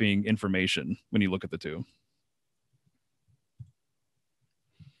overlapping information when you look at the two.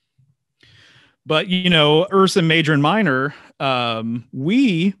 But, Ursa Major and Minor,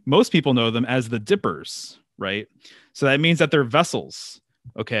 most people know them as the dippers, right? So that means that they're vessels.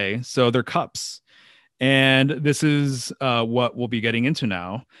 Okay. So they're cups. And this is what we'll be getting into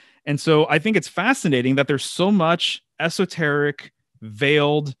now. And so I think it's fascinating that there's so much esoteric,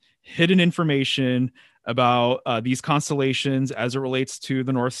 veiled, hidden information about these constellations as it relates to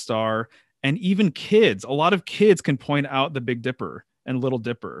the North Star. And even kids, a lot of kids can point out the Big Dipper and Little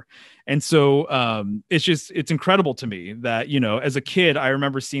Dipper. And so it's incredible to me that, you know, as a kid, I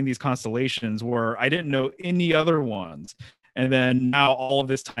remember seeing these constellations where I didn't know any other ones. And then now all of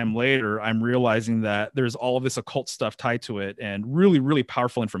this time later, I'm realizing that there's all of this occult stuff tied to it and really, really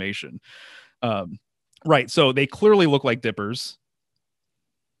powerful information. Right. So they clearly look like dippers.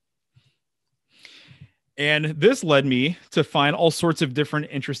 And this led me to find all sorts of different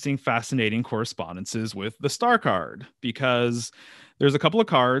interesting, fascinating correspondences with the star card, because there's a couple of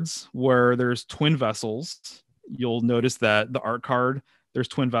cards where there's twin vessels. You'll notice that the art card, there's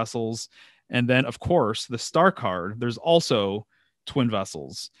twin vessels. And then, of course, the star card, there's also twin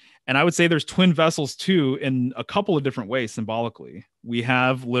vessels. And I would say there's twin vessels too in a couple of different ways symbolically. We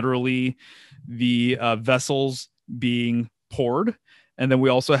have literally the vessels being poured. And then we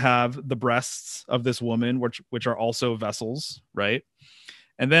also have the breasts of this woman, which are also vessels, right?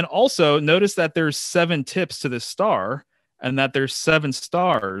 And then also notice that there's 7 tips to this star and that there's 7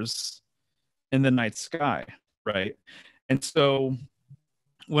 stars in the night sky, right? And so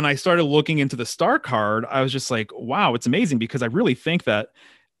when I started looking into the star card, I was just like, wow, it's amazing, because I really think that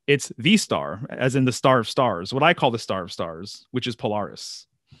it's the star, as in the star of stars, what I call the star of stars, which is Polaris,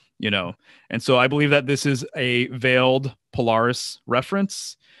 you know. And so I believe that this is a veiled Polaris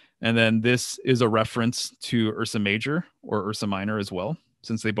reference. And then this is a reference to Ursa Major or Ursa Minor as well,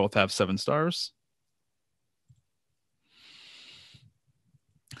 since they both have 7 stars.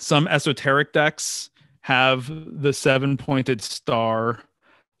 Some esoteric decks have the 7-pointed star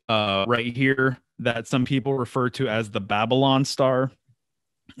right here that some people refer to as the Babylon star.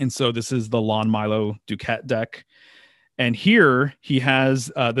 And so this is the Lon Milo Duquette deck. And here he has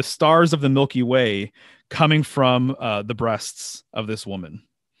the stars of the Milky Way coming from the breasts of this woman.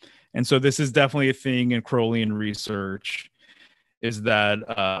 And so this is definitely a thing in Crowleyan research, is that,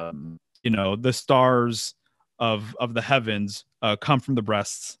 you know, the stars of the heavens come from the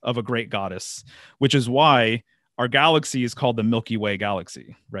breasts of a great goddess, which is why our galaxy is called the Milky Way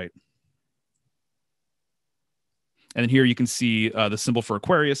galaxy, right? And here you can see the symbol for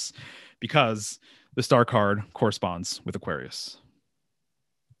Aquarius, because the star card corresponds with Aquarius.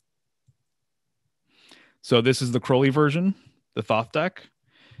 So this is the Crowley version, the Thoth deck.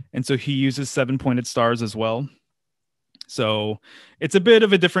 And so he uses 7-pointed stars as well. So it's a bit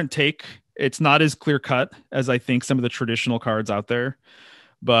of a different take. It's not as clear cut as I think some of the traditional cards out there,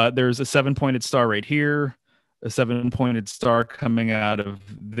 but there's a 7-pointed star right here, a 7-pointed star coming out of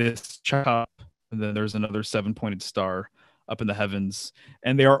this chop, and then there's another 7-pointed star up in the heavens,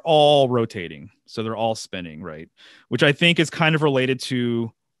 and they are all rotating. So they're all spinning, right? Which I think is kind of related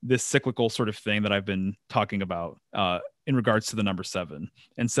to this cyclical sort of thing that I've been talking about in regards to the number 7,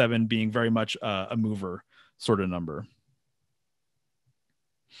 and 7 being very much a mover sort of number.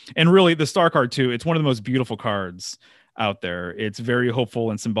 And really the star card too, it's one of the most beautiful cards out there. It's very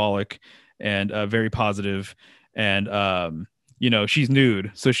hopeful and symbolic and very positive. And, you know, she's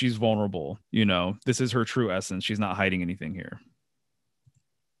nude, so she's vulnerable. You know, this is her true essence. She's not hiding anything here.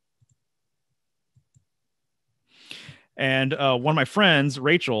 And one of my friends,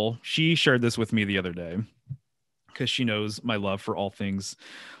 Rachel, she shared this with me the other day because she knows my love for all things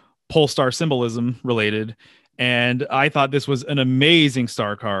pole star symbolism related. And I thought this was an amazing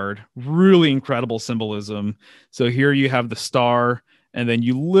star card, really incredible symbolism. So here you have the star, and then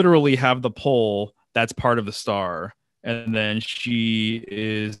you literally have the pole that's part of the star. And then she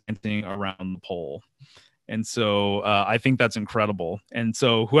is dancing around the pole. And so I think that's incredible. And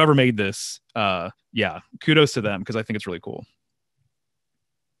so whoever made this, yeah, kudos to them, because I think it's really cool.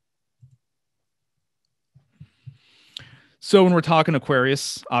 So when we're talking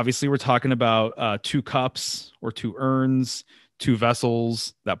Aquarius, obviously we're talking about 2 cups or 2 urns, 2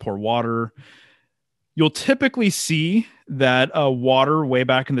 vessels that pour water. You'll typically see that water way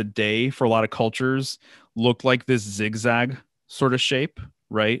back in the day for a lot of cultures looked like this zigzag sort of shape,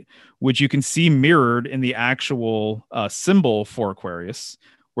 right? Which you can see mirrored in the actual symbol for Aquarius,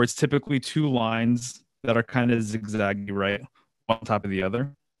 where it's typically 2 lines that are kind of zigzaggy, right? One on top of the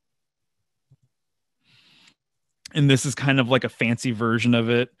other. And this is kind of like a fancy version of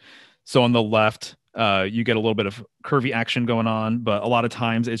it. So on the left, you get a little bit of curvy action going on, but a lot of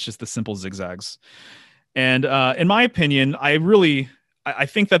times it's just the simple zigzags. And in my opinion, I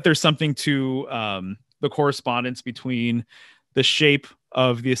think that there's something to the correspondence between the shape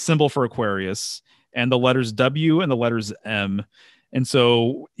of the symbol for Aquarius and the letters W and the letters M. And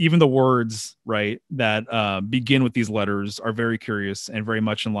so even the words, right, that begin with these letters are very curious and very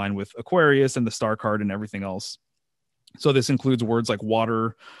much in line with Aquarius and the star card and everything else. So this includes words like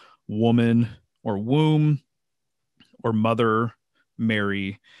water, woman, or womb or mother,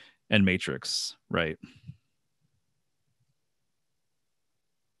 Mary, and matrix, right?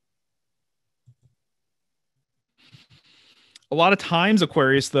 A lot of times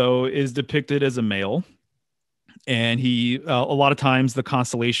Aquarius, though, is depicted as a male. And he, a lot of times, the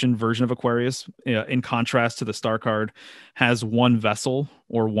constellation version of Aquarius, in contrast to the star card, has one vessel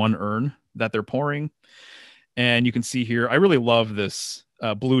or one urn that they're pouring. And you can see here, I really love this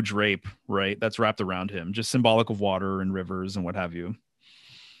blue drape, right? That's wrapped around him, just symbolic of water and rivers and what have you.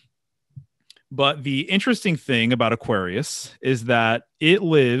 But the interesting thing about Aquarius is that it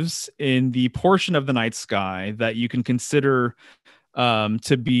lives in the portion of the night sky that you can consider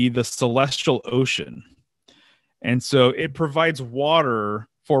to be the celestial ocean. And so it provides water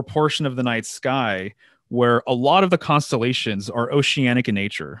for a portion of the night sky where a lot of the constellations are oceanic in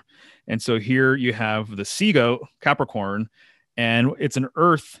nature. And so here you have the sea goat, Capricorn, and it's an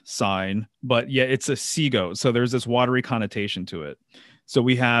earth sign, but yet it's a sea goat. So there's this watery connotation to it. So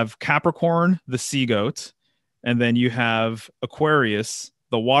we have Capricorn, the sea goat, and then you have Aquarius,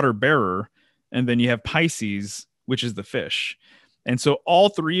 the water bearer, and then you have Pisces, which is the fish. And so all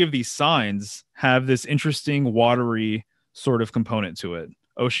three of these signs have this interesting watery sort of component to it,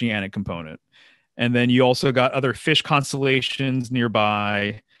 oceanic component. And then you also got other fish constellations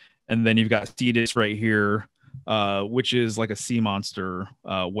nearby. And then you've got Cetus right here, which is like a sea monster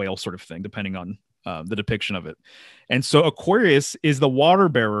whale sort of thing, depending on the depiction of it. And so Aquarius is the water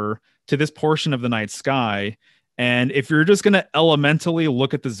bearer to this portion of the night sky. And if you're just going to elementally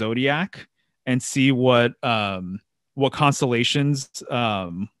look at the zodiac and see what constellations,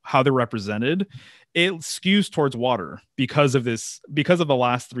 how they're represented, it skews towards water because of the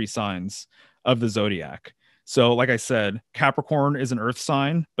last three signs of the zodiac. So like I said, Capricorn is an earth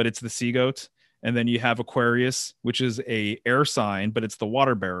sign, but it's the sea goat. And then you have Aquarius, which is a air sign, but it's the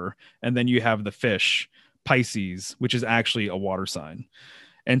water bearer. And then you have the fish, Pisces, which is actually a water sign.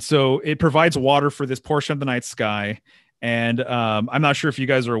 And so it provides water for this portion of the night sky. And I'm not sure if you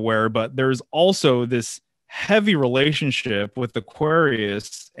guys are aware, but there's also this heavy relationship with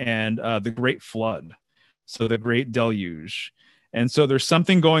Aquarius and the Great Flood. So the Great Deluge. And so there's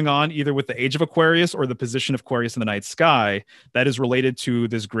something going on either with the age of Aquarius or the position of Aquarius in the night sky that is related to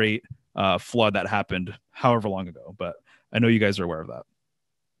this great flood that happened however long ago. But I know you guys are aware of that.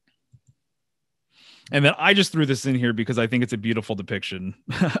 And then I just threw this in here because I think it's a beautiful depiction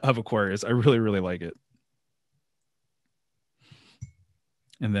of Aquarius. I really, really like it.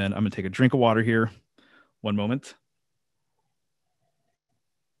 And then I'm going to take a drink of water here. One moment.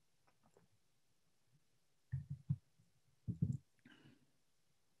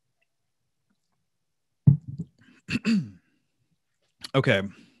 Okay.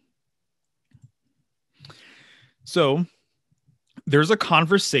 So there's a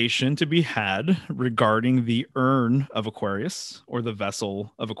conversation to be had regarding the urn of Aquarius or the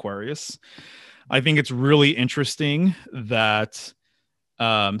vessel of Aquarius. I think it's really interesting that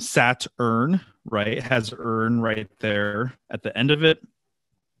Saturn, right, has urn right there at the end of it.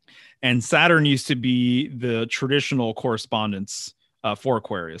 And Saturn used to be the traditional correspondence for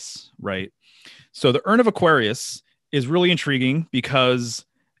Aquarius, right? So the urn of Aquarius is really intriguing because,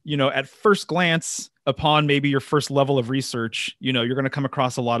 you know, at first glance, upon maybe your first level of research, you know, you're going to come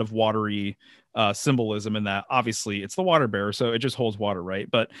across a lot of watery symbolism in that. Obviously, it's the water bearer, so it just holds water, right?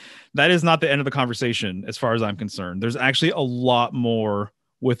 But that is not the end of the conversation as far as I'm concerned. There's actually a lot more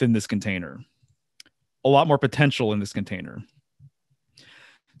within this container, a lot more potential in this container.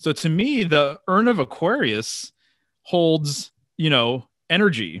 So to me, the urn of Aquarius holds, you know,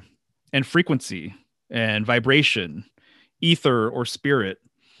 energy and frequency and vibration, ether or spirit,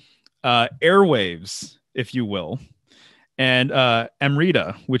 airwaves, if you will, and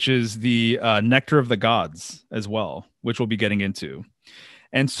Amrita, which is the nectar of the gods as well, which we'll be getting into.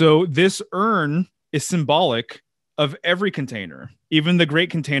 And so this urn is symbolic of every container, even the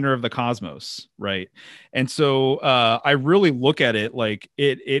great container of the cosmos, right? And so I really look at it like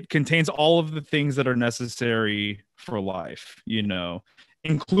it contains all of the things that are necessary for life, you know,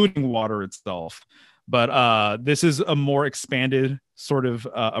 including water itself. But this is a more expanded sort of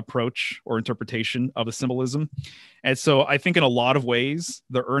approach or interpretation of the symbolism. And so I think in a lot of ways,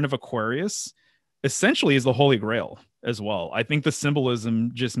 the urn of Aquarius essentially is the Holy Grail as well. I think the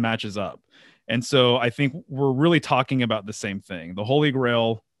symbolism just matches up. And so I think we're really talking about the same thing. The Holy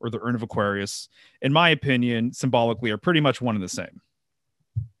Grail or the urn of Aquarius, in my opinion, symbolically are pretty much one and the same.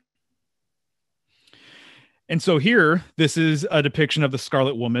 And so here, this is a depiction of the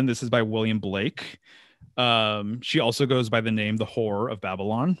Scarlet Woman. This is by William Blake. She also goes by the name the Whore of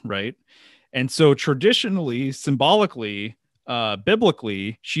Babylon, right? And so traditionally, symbolically,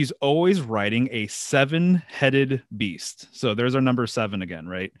 biblically, she's always riding a 7-headed beast. So there's our number 7 again,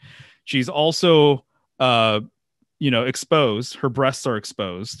 right? She's also, exposed. Her breasts are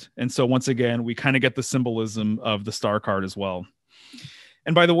exposed. And so once again, we kind of get the symbolism of the star card as well.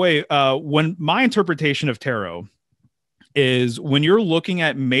 And by the way, when my interpretation of tarot is when you're looking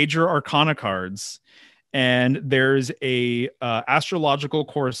at major arcana cards and there's a astrological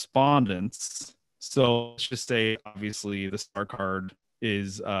correspondence. So let's just say, obviously, the star card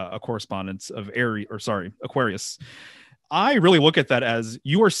is a correspondence of Aquarius. I really look at that as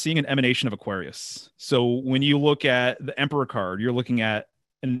you are seeing an emanation of Aquarius. So when you look at the Emperor card, you're looking at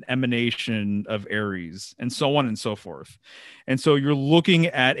an emanation of Aries, and so on and so forth. And so you're looking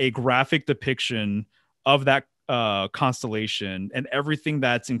at a graphic depiction of that constellation and everything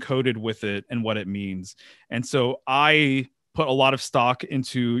that's encoded with it and what it means. And so I put a lot of stock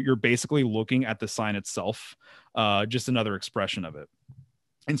into you're basically looking at the sign itself, just another expression of it.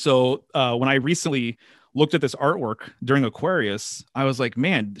 And so when I recently looked at this artwork during Aquarius, I was like,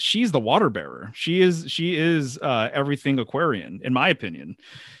 man, she's the water bearer. She is everything Aquarian, in my opinion,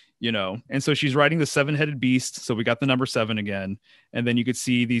 And so she's riding the 7-headed beast. So we got the number 7 again. And then you could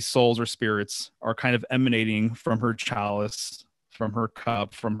see these souls or spirits are kind of emanating from her chalice, from her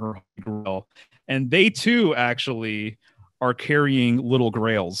cup, from her grail. And they too actually are carrying little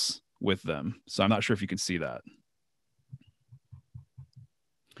grails with them. So I'm not sure if you can see that.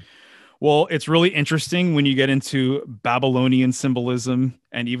 Well, it's really interesting when you get into Babylonian symbolism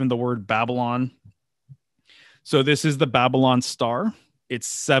and even the word Babylon. So this is the Babylon star. It's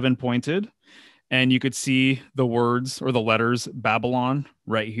 7-pointed, and you could see the words or the letters Babylon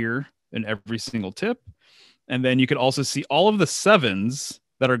right here in every single tip. And then you could also see all of the 7s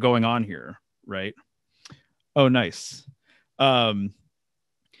that are going on here, right? Oh, nice. And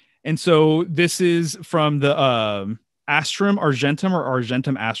so this is from the Astrum Argentum or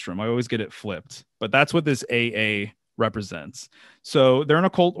Argentum Astrum. I always get it flipped, but that's what this AA represents. So they're an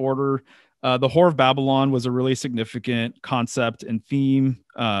occult order. The Whore of Babylon was a really significant concept and theme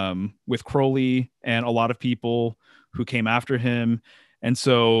with Crowley and a lot of people who came after him. And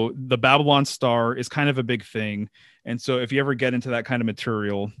so the Babylon star is kind of a big thing. And so if you ever get into that kind of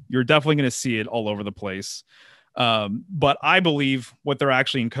material, you're definitely going to see it all over the place. But I believe what they're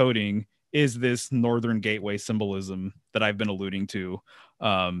actually encoding is this Northern Gateway symbolism that I've been alluding to.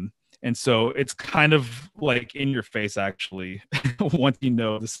 And so it's kind of like in your face, actually, once you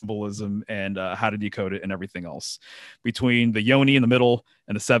know the symbolism and how to decode it and everything else. Between the Yoni in the middle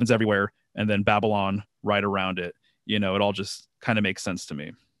and the 7s everywhere, and then Babylon right around it, it all just kind of makes sense to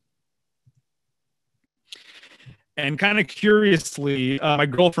me. And kind of curiously, my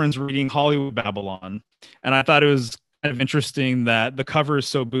girlfriend's reading Hollywood Babylon, and I thought it was kind of interesting that the cover is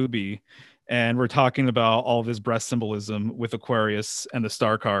so booby, and we're talking about all of this breast symbolism with Aquarius and the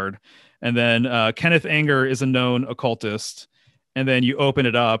star card. And then Kenneth Anger is a known occultist, and then you open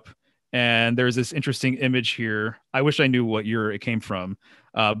it up, and there's this interesting image here. I wish I knew what year it came from,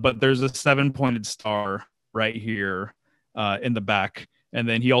 but there's a 7-pointed star right here in the back. And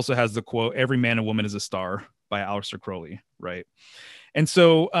then he also has the quote, "Every man and woman is a star," by Aleister Crowley, right? And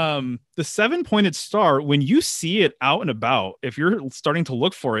so the 7-pointed star, when you see it out and about, if you're starting to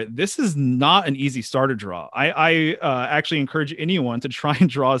look for it, this is not an easy star to draw. I actually encourage anyone to try and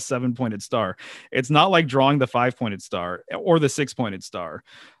draw a 7-pointed star. It's not like drawing the 5-pointed star or the 6-pointed star.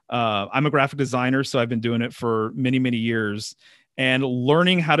 I'm a graphic designer, so I've been doing it for many, many years. And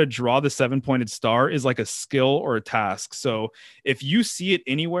learning how to draw the 7-pointed star is like a skill or a task. So if you see it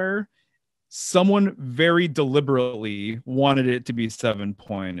anywhere, someone very deliberately wanted it to be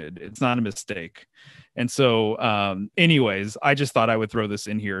 7-pointed. It's not a mistake. And so anyways, I just thought I would throw this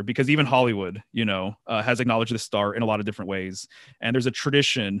in here because even Hollywood, has acknowledged the star in a lot of different ways. And there's a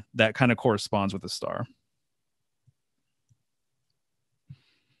tradition that kind of corresponds with the star.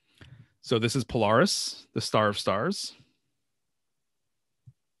 So this is Polaris, the star of stars.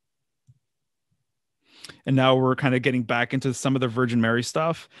 And now we're kind of getting back into some of the Virgin Mary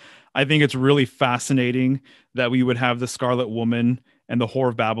stuff. I think it's really fascinating that we would have the Scarlet Woman and the Whore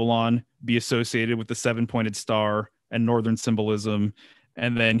of Babylon be associated with the 7-pointed star and Northern symbolism.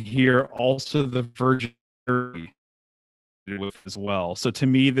 And then here also the Virgin Mary with as well. So to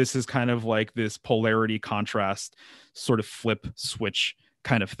me, this is kind of like this polarity contrast sort of flip switch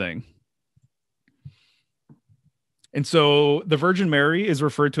kind of thing. And so the Virgin Mary is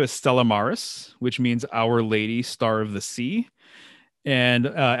referred to as Stella Maris, which means Our Lady, Star of the Sea. And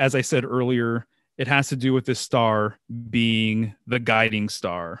as I said earlier, it has to do with this star being the guiding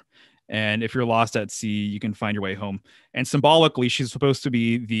star. And if you're lost at sea, you can find your way home. And symbolically, she's supposed to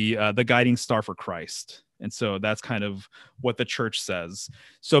be the guiding star for Christ. And so that's kind of what the church says.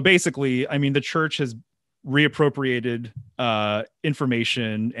 So basically, I mean, the church has reappropriated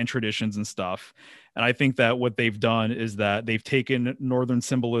information and traditions and stuff. And I think that what they've done is that they've taken Northern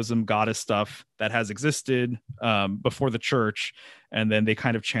symbolism, goddess stuff that has existed before the church, and then they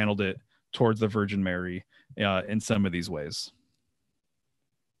kind of channeled it towards the Virgin Mary in some of these ways.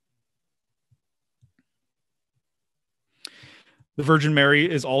 The Virgin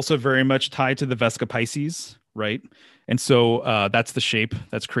Mary is also very much tied to the Vesica Pisces, right? And so that's the shape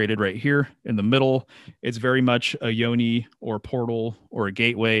that's created right here in the middle. It's very much a yoni or portal or a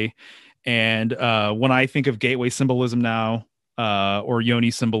gateway. And when I think of gateway symbolism now, or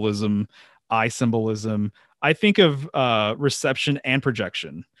yoni symbolism, eye symbolism, I think of reception and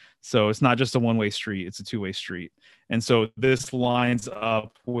projection. So it's not just a one-way street, it's a two-way street. And so this lines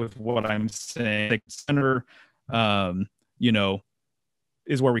up with what I'm saying. The center, you know,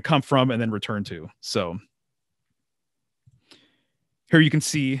 is where we come from and then return to. So here you can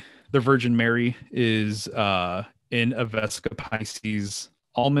see the Virgin Mary is in a Vesica Pisces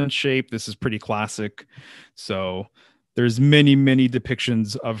almond shape. This is pretty classic. So there's many, many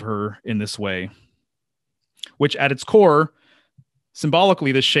depictions of her in this way, which at its core,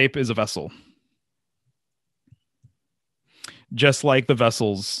 symbolically, this shape is a vessel. Just like the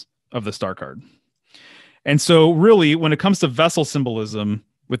vessels of the star card. And so really, when it comes to vessel symbolism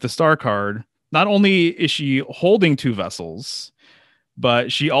with the star card, not only is she holding two vessels,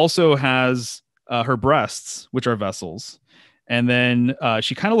 but she also has her breasts, which are vessels. And then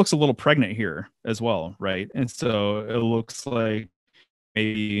she kind of looks a little pregnant here as well, right? And so it looks like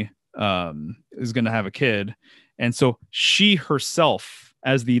maybe is going to have a kid. And so she herself,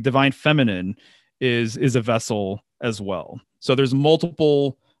 as the divine feminine, is a vessel as well. So there's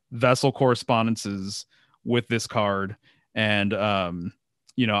multiple vessel correspondences with this card. And,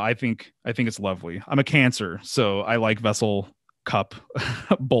 you know, I think it's lovely. I'm a Cancer, so I like vessel, cup,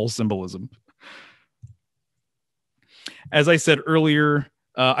 bowl symbolism. As I said earlier,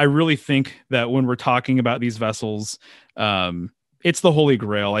 I really think that when we're talking about these vessels, it's the Holy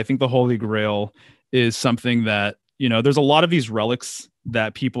Grail. I think the Holy Grail is something that, you know, there's a lot of these relics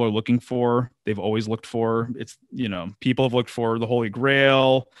that people are looking for. They've always looked for. It's, you know, people have looked for the Holy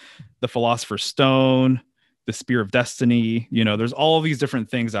Grail, the Philosopher's Stone, the Spear of Destiny. You know, there's all of these different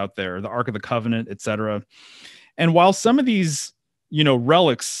things out there, the Ark of the Covenant, etc. And while some of these, you know,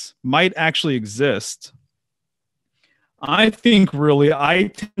 relics might actually exist, I think really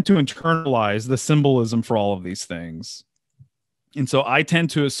I tend to internalize the symbolism for all of these things. And so I tend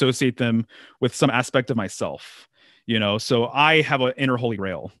to associate them with some aspect of myself, you know, so I have an inner Holy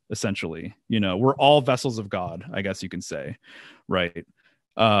Grail, essentially. You know, we're all vessels of God, I guess you can say, right?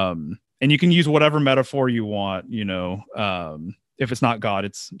 And you can use whatever metaphor you want, you know, if it's not God,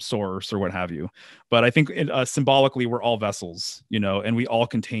 it's source or what have you. But I think symbolically, we're all vessels, you know, and we all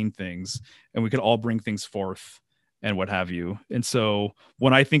contain things and we could all bring things forth and what have you. And so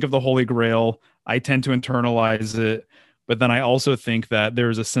when I think of the Holy Grail, I tend to internalize it. But then I also think that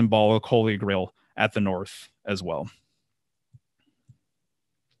there's a symbolic Holy Grail at the north as well.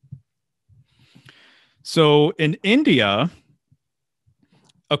 So in India,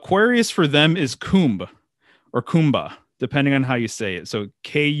 Aquarius for them is Kumbh or Kumbha, depending on how you say it. So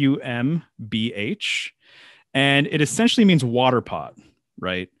Kumbh, and it essentially means water pot,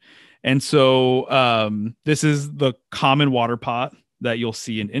 right? And so this is the common water pot that you'll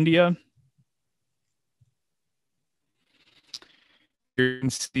see in India. You can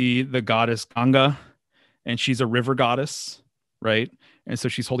see the goddess Ganga, and she's a river goddess, right? And so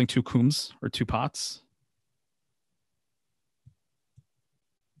she's holding two kumbhs or two pots.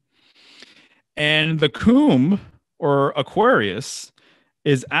 And the kumbh or Aquarius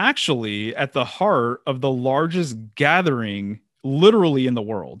is actually at the heart of the largest gathering literally in the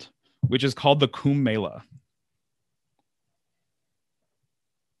world, which is called the Kumbh Mela.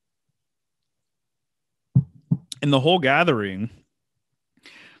 And the whole gathering,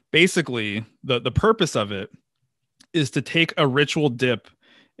 basically, the purpose of it is to take a ritual dip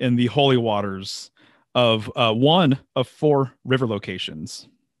in the holy waters of one of 4 river locations.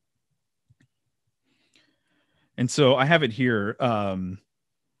 And so I have it here.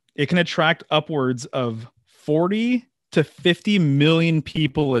 It can attract upwards of 40 to 50 million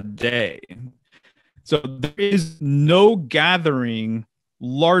people a day. So there is no gathering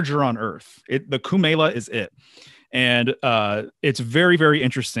larger on Earth. The Kumbh Mela is it. And it's very, very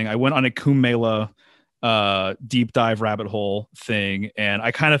interesting. I went on a Kumbh Mela deep dive rabbit hole thing, and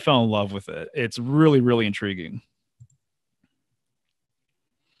I kind of fell in love with it. It's really, really intriguing.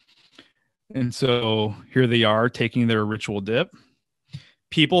 And so here they are taking their ritual dip.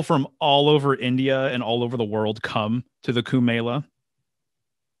 People from all over India and all over the world come to the Kumbh Mela.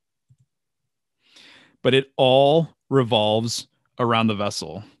 But it all revolves around the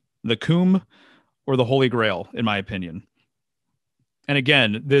vessel, the Kumbh or the Holy Grail, in my opinion. And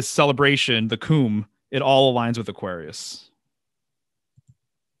again, this celebration, the Kumbh, it all aligns with Aquarius.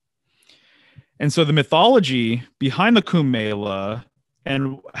 And so the mythology behind the Kumbh Mela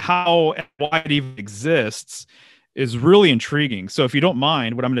and how and why it even exists is really intriguing. So if you don't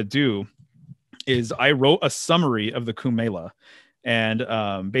mind, what I'm going to do is I wrote a summary of the Kumbh Mela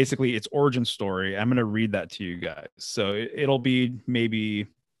and basically its origin story. I'm going to read that to you guys. So it'll be maybe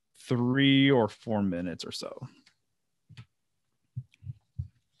 3 or 4 minutes or so.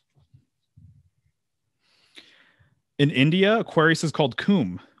 In India, Aquarius is called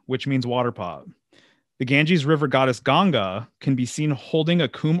Kumbh, which means water pot. The Ganges River goddess Ganga can be seen holding a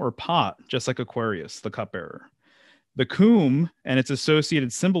kumbh or pot, just like Aquarius, the cupbearer. The kumbh and its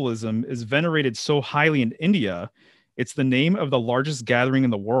associated symbolism is venerated so highly in India, it's the name of the largest gathering in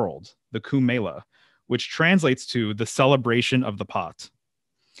the world, the Kumbh Mela, which translates to the celebration of the pot.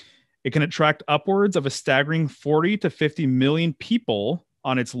 It can attract upwards of a staggering 40 to 50 million people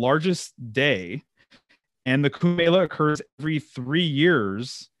on its largest day, and the Kumbh Mela occurs every 3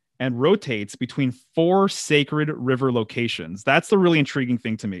 years and rotates between 4 sacred river locations. That's the really intriguing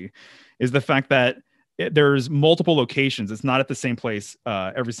thing to me, is the fact that there's multiple locations. It's not at the same place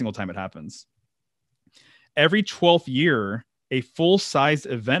every single time it happens. Every 12th year, a full-sized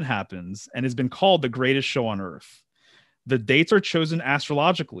event happens and has been called the greatest show on Earth. The dates are chosen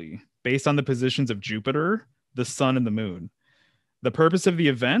astrologically based on the positions of Jupiter, the sun, and the moon. The purpose of the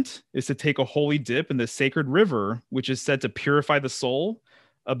event is to take a holy dip in the sacred river, which is said to purify the soul,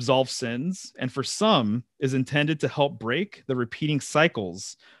 absolve sins, and for some is intended to help break the repeating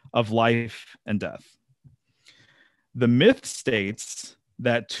cycles of life and death. The myth states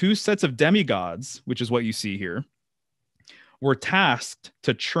that 2 sets of demigods, which is what you see here, were tasked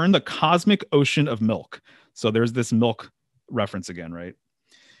to churn the cosmic ocean of milk. So there's this milk reference again, right?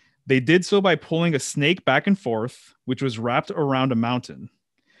 They did so by pulling a snake back and forth, which was wrapped around a mountain.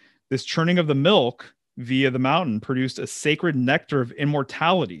 This churning of the milk via the mountain produced a sacred nectar of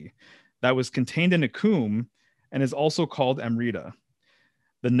immortality that was contained in a kumbh and is also called Amrita.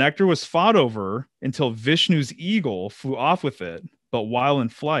 The nectar was fought over until Vishnu's eagle flew off with it, but while in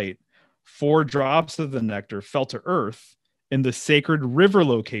flight, 4 drops of the nectar fell to earth in the sacred river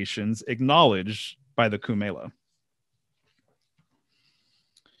locations acknowledged by the Kumbh Mela.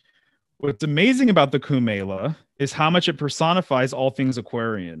 What's amazing about the Kumbh Mela is how much it personifies all things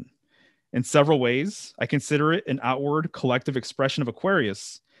Aquarian. In several ways, I consider it an outward collective expression of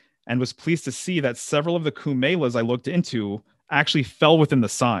Aquarius, and was pleased to see that several of the Kumbh Melas I looked into actually fell within the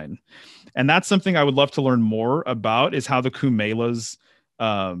sign. And that's something I would love to learn more about, is how the Kumbh Melas,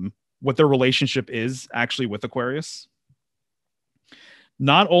 what their relationship is actually with Aquarius.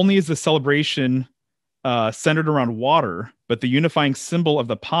 Not only is the celebration centered around water, but the unifying symbol of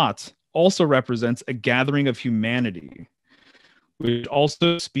the pot also represents a gathering of humanity, which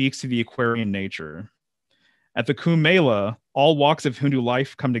also speaks to the Aquarian nature. At the Kumbh Mela, all walks of Hindu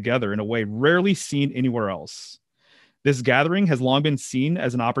life come together in a way rarely seen anywhere else. This gathering has long been seen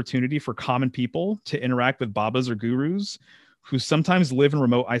as an opportunity for common people to interact with babas or gurus who sometimes live in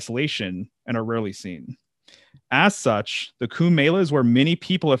remote isolation and are rarely seen. As such, the Kumbh Mela is where many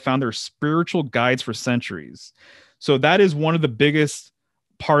people have found their spiritual guides for centuries. So that is one of the biggest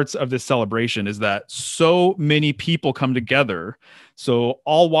parts of this celebration, is that so many people come together. So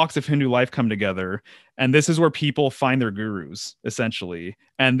all walks of Hindu life come together. And this is where people find their gurus, essentially.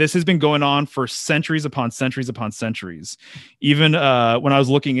 And this has been going on for centuries upon centuries upon centuries. Even when I was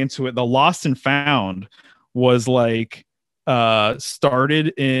looking into it, the Lost and Found was like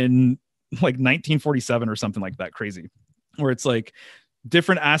started in like 1947 or something like that, crazy, where it's like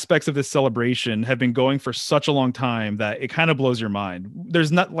different aspects of this celebration have been going for such a long time that it kind of blows your mind.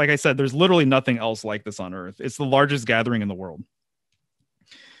 There's not, like I said, there's literally nothing else like this on Earth. It's the largest gathering in the world.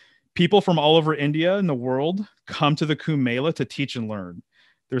 People from all over India and the world come to the Kumbh Mela to teach and learn.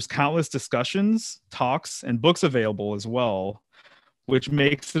 There's countless discussions, talks, and books available as well, which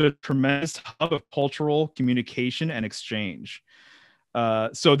makes it a tremendous hub of cultural communication and exchange.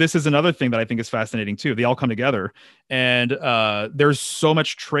 So this is another thing that I think is fascinating too. They all come together, and there's so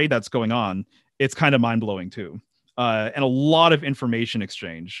much trade that's going on. It's kind of mind-blowing too. And a lot of information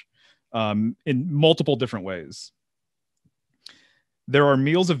exchange in multiple different ways. There are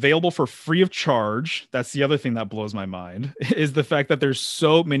meals available for free of charge. That's the other thing that blows my mind, is the fact that there's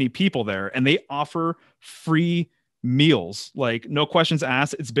so many people there, and they offer free meals, like no questions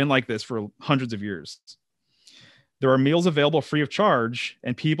asked. It's been like this for hundreds of years. There are meals available free of charge,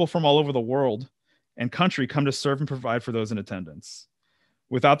 and people from all over the world and country come to serve and provide for those in attendance.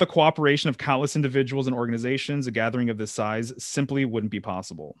 Without the cooperation of countless individuals and organizations, a gathering of this size simply wouldn't be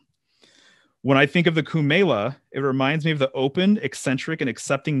possible. When I think of the Kumela, it reminds me of the open, eccentric, and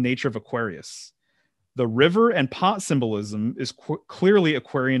accepting nature of Aquarius. The river and pot symbolism is clearly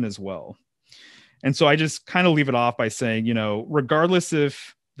Aquarian as well. And so I just kind of leave it off by saying, you know, regardless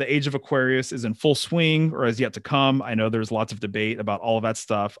if the age of Aquarius is in full swing or has yet to come, I know there's lots of debate about all of that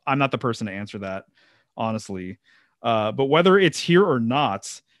stuff. I'm not the person to answer that, honestly. But whether it's here or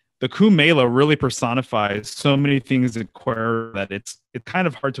not, the Kumela really personifies so many things in Aquarius that it's kind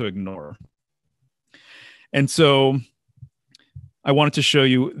of hard to ignore. And so I wanted to show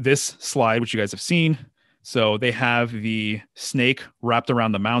you this slide, which you guys have seen. So they have the snake wrapped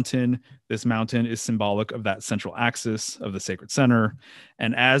around the mountain. This mountain is symbolic of that central axis of the sacred center.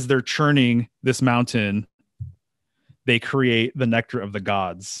 And as they're churning this mountain, they create the nectar of the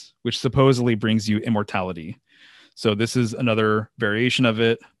gods, which supposedly brings you immortality. So this is another variation of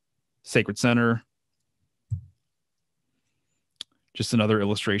it, sacred center. Just another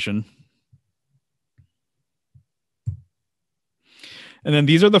illustration. And then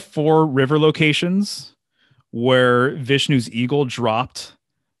these are the 4 river locations where Vishnu's eagle dropped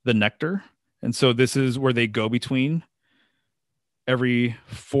the nectar. And so this is where they go between every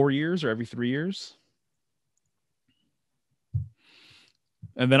 4 years or every 3 years.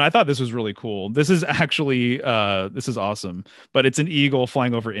 And then I thought this was really cool. This is actually, this is awesome, but it's an eagle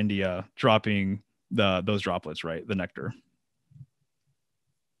flying over India, dropping those droplets, right? The nectar.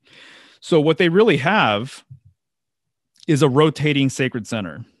 So what they really have is a rotating sacred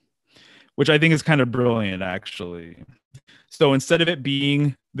center, which I think is kind of brilliant, actually. So instead of it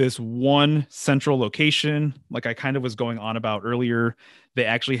being this one central location, like I kind of was going on about earlier, they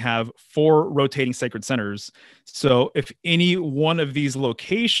actually have 4 rotating sacred centers. So if any one of these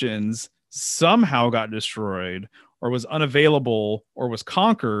locations somehow got destroyed or was unavailable or was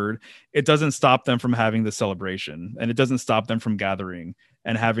conquered, it doesn't stop them from having the celebration, and it doesn't stop them from gathering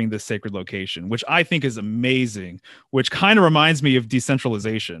and having this sacred location, which I think is amazing, which kind of reminds me of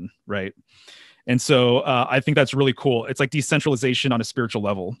decentralization, right? And so I think that's really cool. It's like decentralization on a spiritual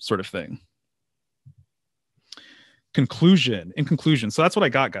level sort of thing. In conclusion. So that's what I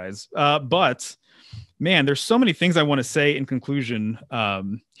got, guys. But man, there's so many things I want to say in conclusion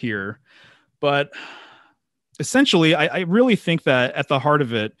here. But essentially, I really think that at the heart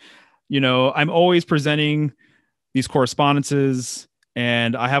of it, you know, I'm always presenting these correspondences,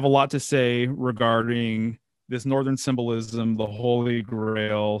 and I have a lot to say regarding this Northern symbolism, the Holy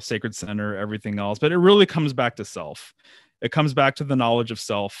Grail, Sacred Center, everything else. But it really comes back to self. It comes back to the knowledge of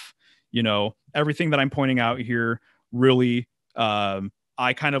self. You know, everything that I'm pointing out here really,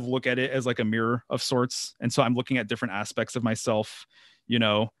 I kind of look at it as like a mirror of sorts. And so I'm looking at different aspects of myself, you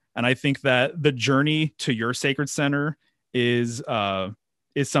know, and I think that the journey to your sacred center is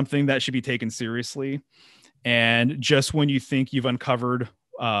something that should be taken seriously. And just when you think you've uncovered,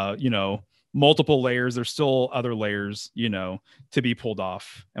 you know, multiple layers, there's still other layers, you know, to be pulled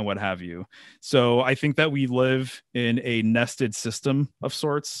off and what have you. So I think that we live in a nested system of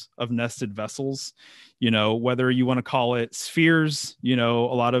sorts, of nested vessels, you know, whether you want to call it spheres. You know,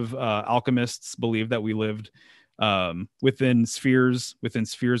 a lot of alchemists believe that we lived within spheres, within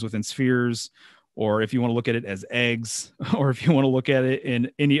spheres, within spheres. Or if you want to look at it as eggs, or if you want to look at it in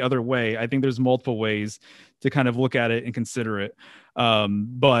any other way, I think there's multiple ways to kind of look at it and consider it.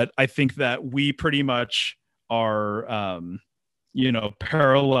 But I think that we pretty much are, you know,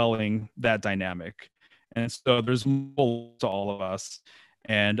 paralleling that dynamic. And so there's more to all of us.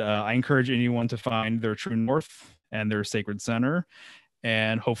 And I encourage anyone to find their true north and their sacred center.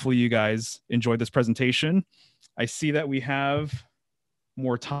 And hopefully you guys enjoyed this presentation. I see that we have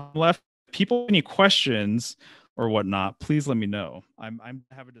more time left. People, any questions or whatnot, please let me know. I'm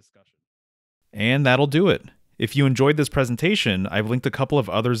have a discussion. And that'll do it. If you enjoyed this presentation, I've linked a couple of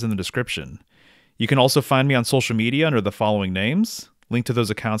others in the description. You can also find me on social media under the following names. Link to those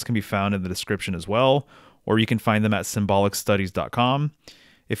accounts can be found in the description as well, or you can find them at symbolicstudies.com.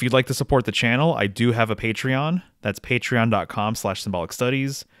 If you'd like to support the channel, I do have a Patreon. That's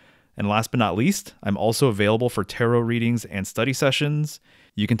patreon.com/symbolicstudies. And last but not least, I'm also available for tarot readings and study sessions.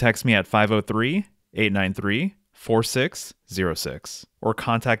 You can text me at 503-893-4606 or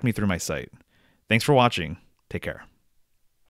contact me through my site. Thanks for watching. Take care.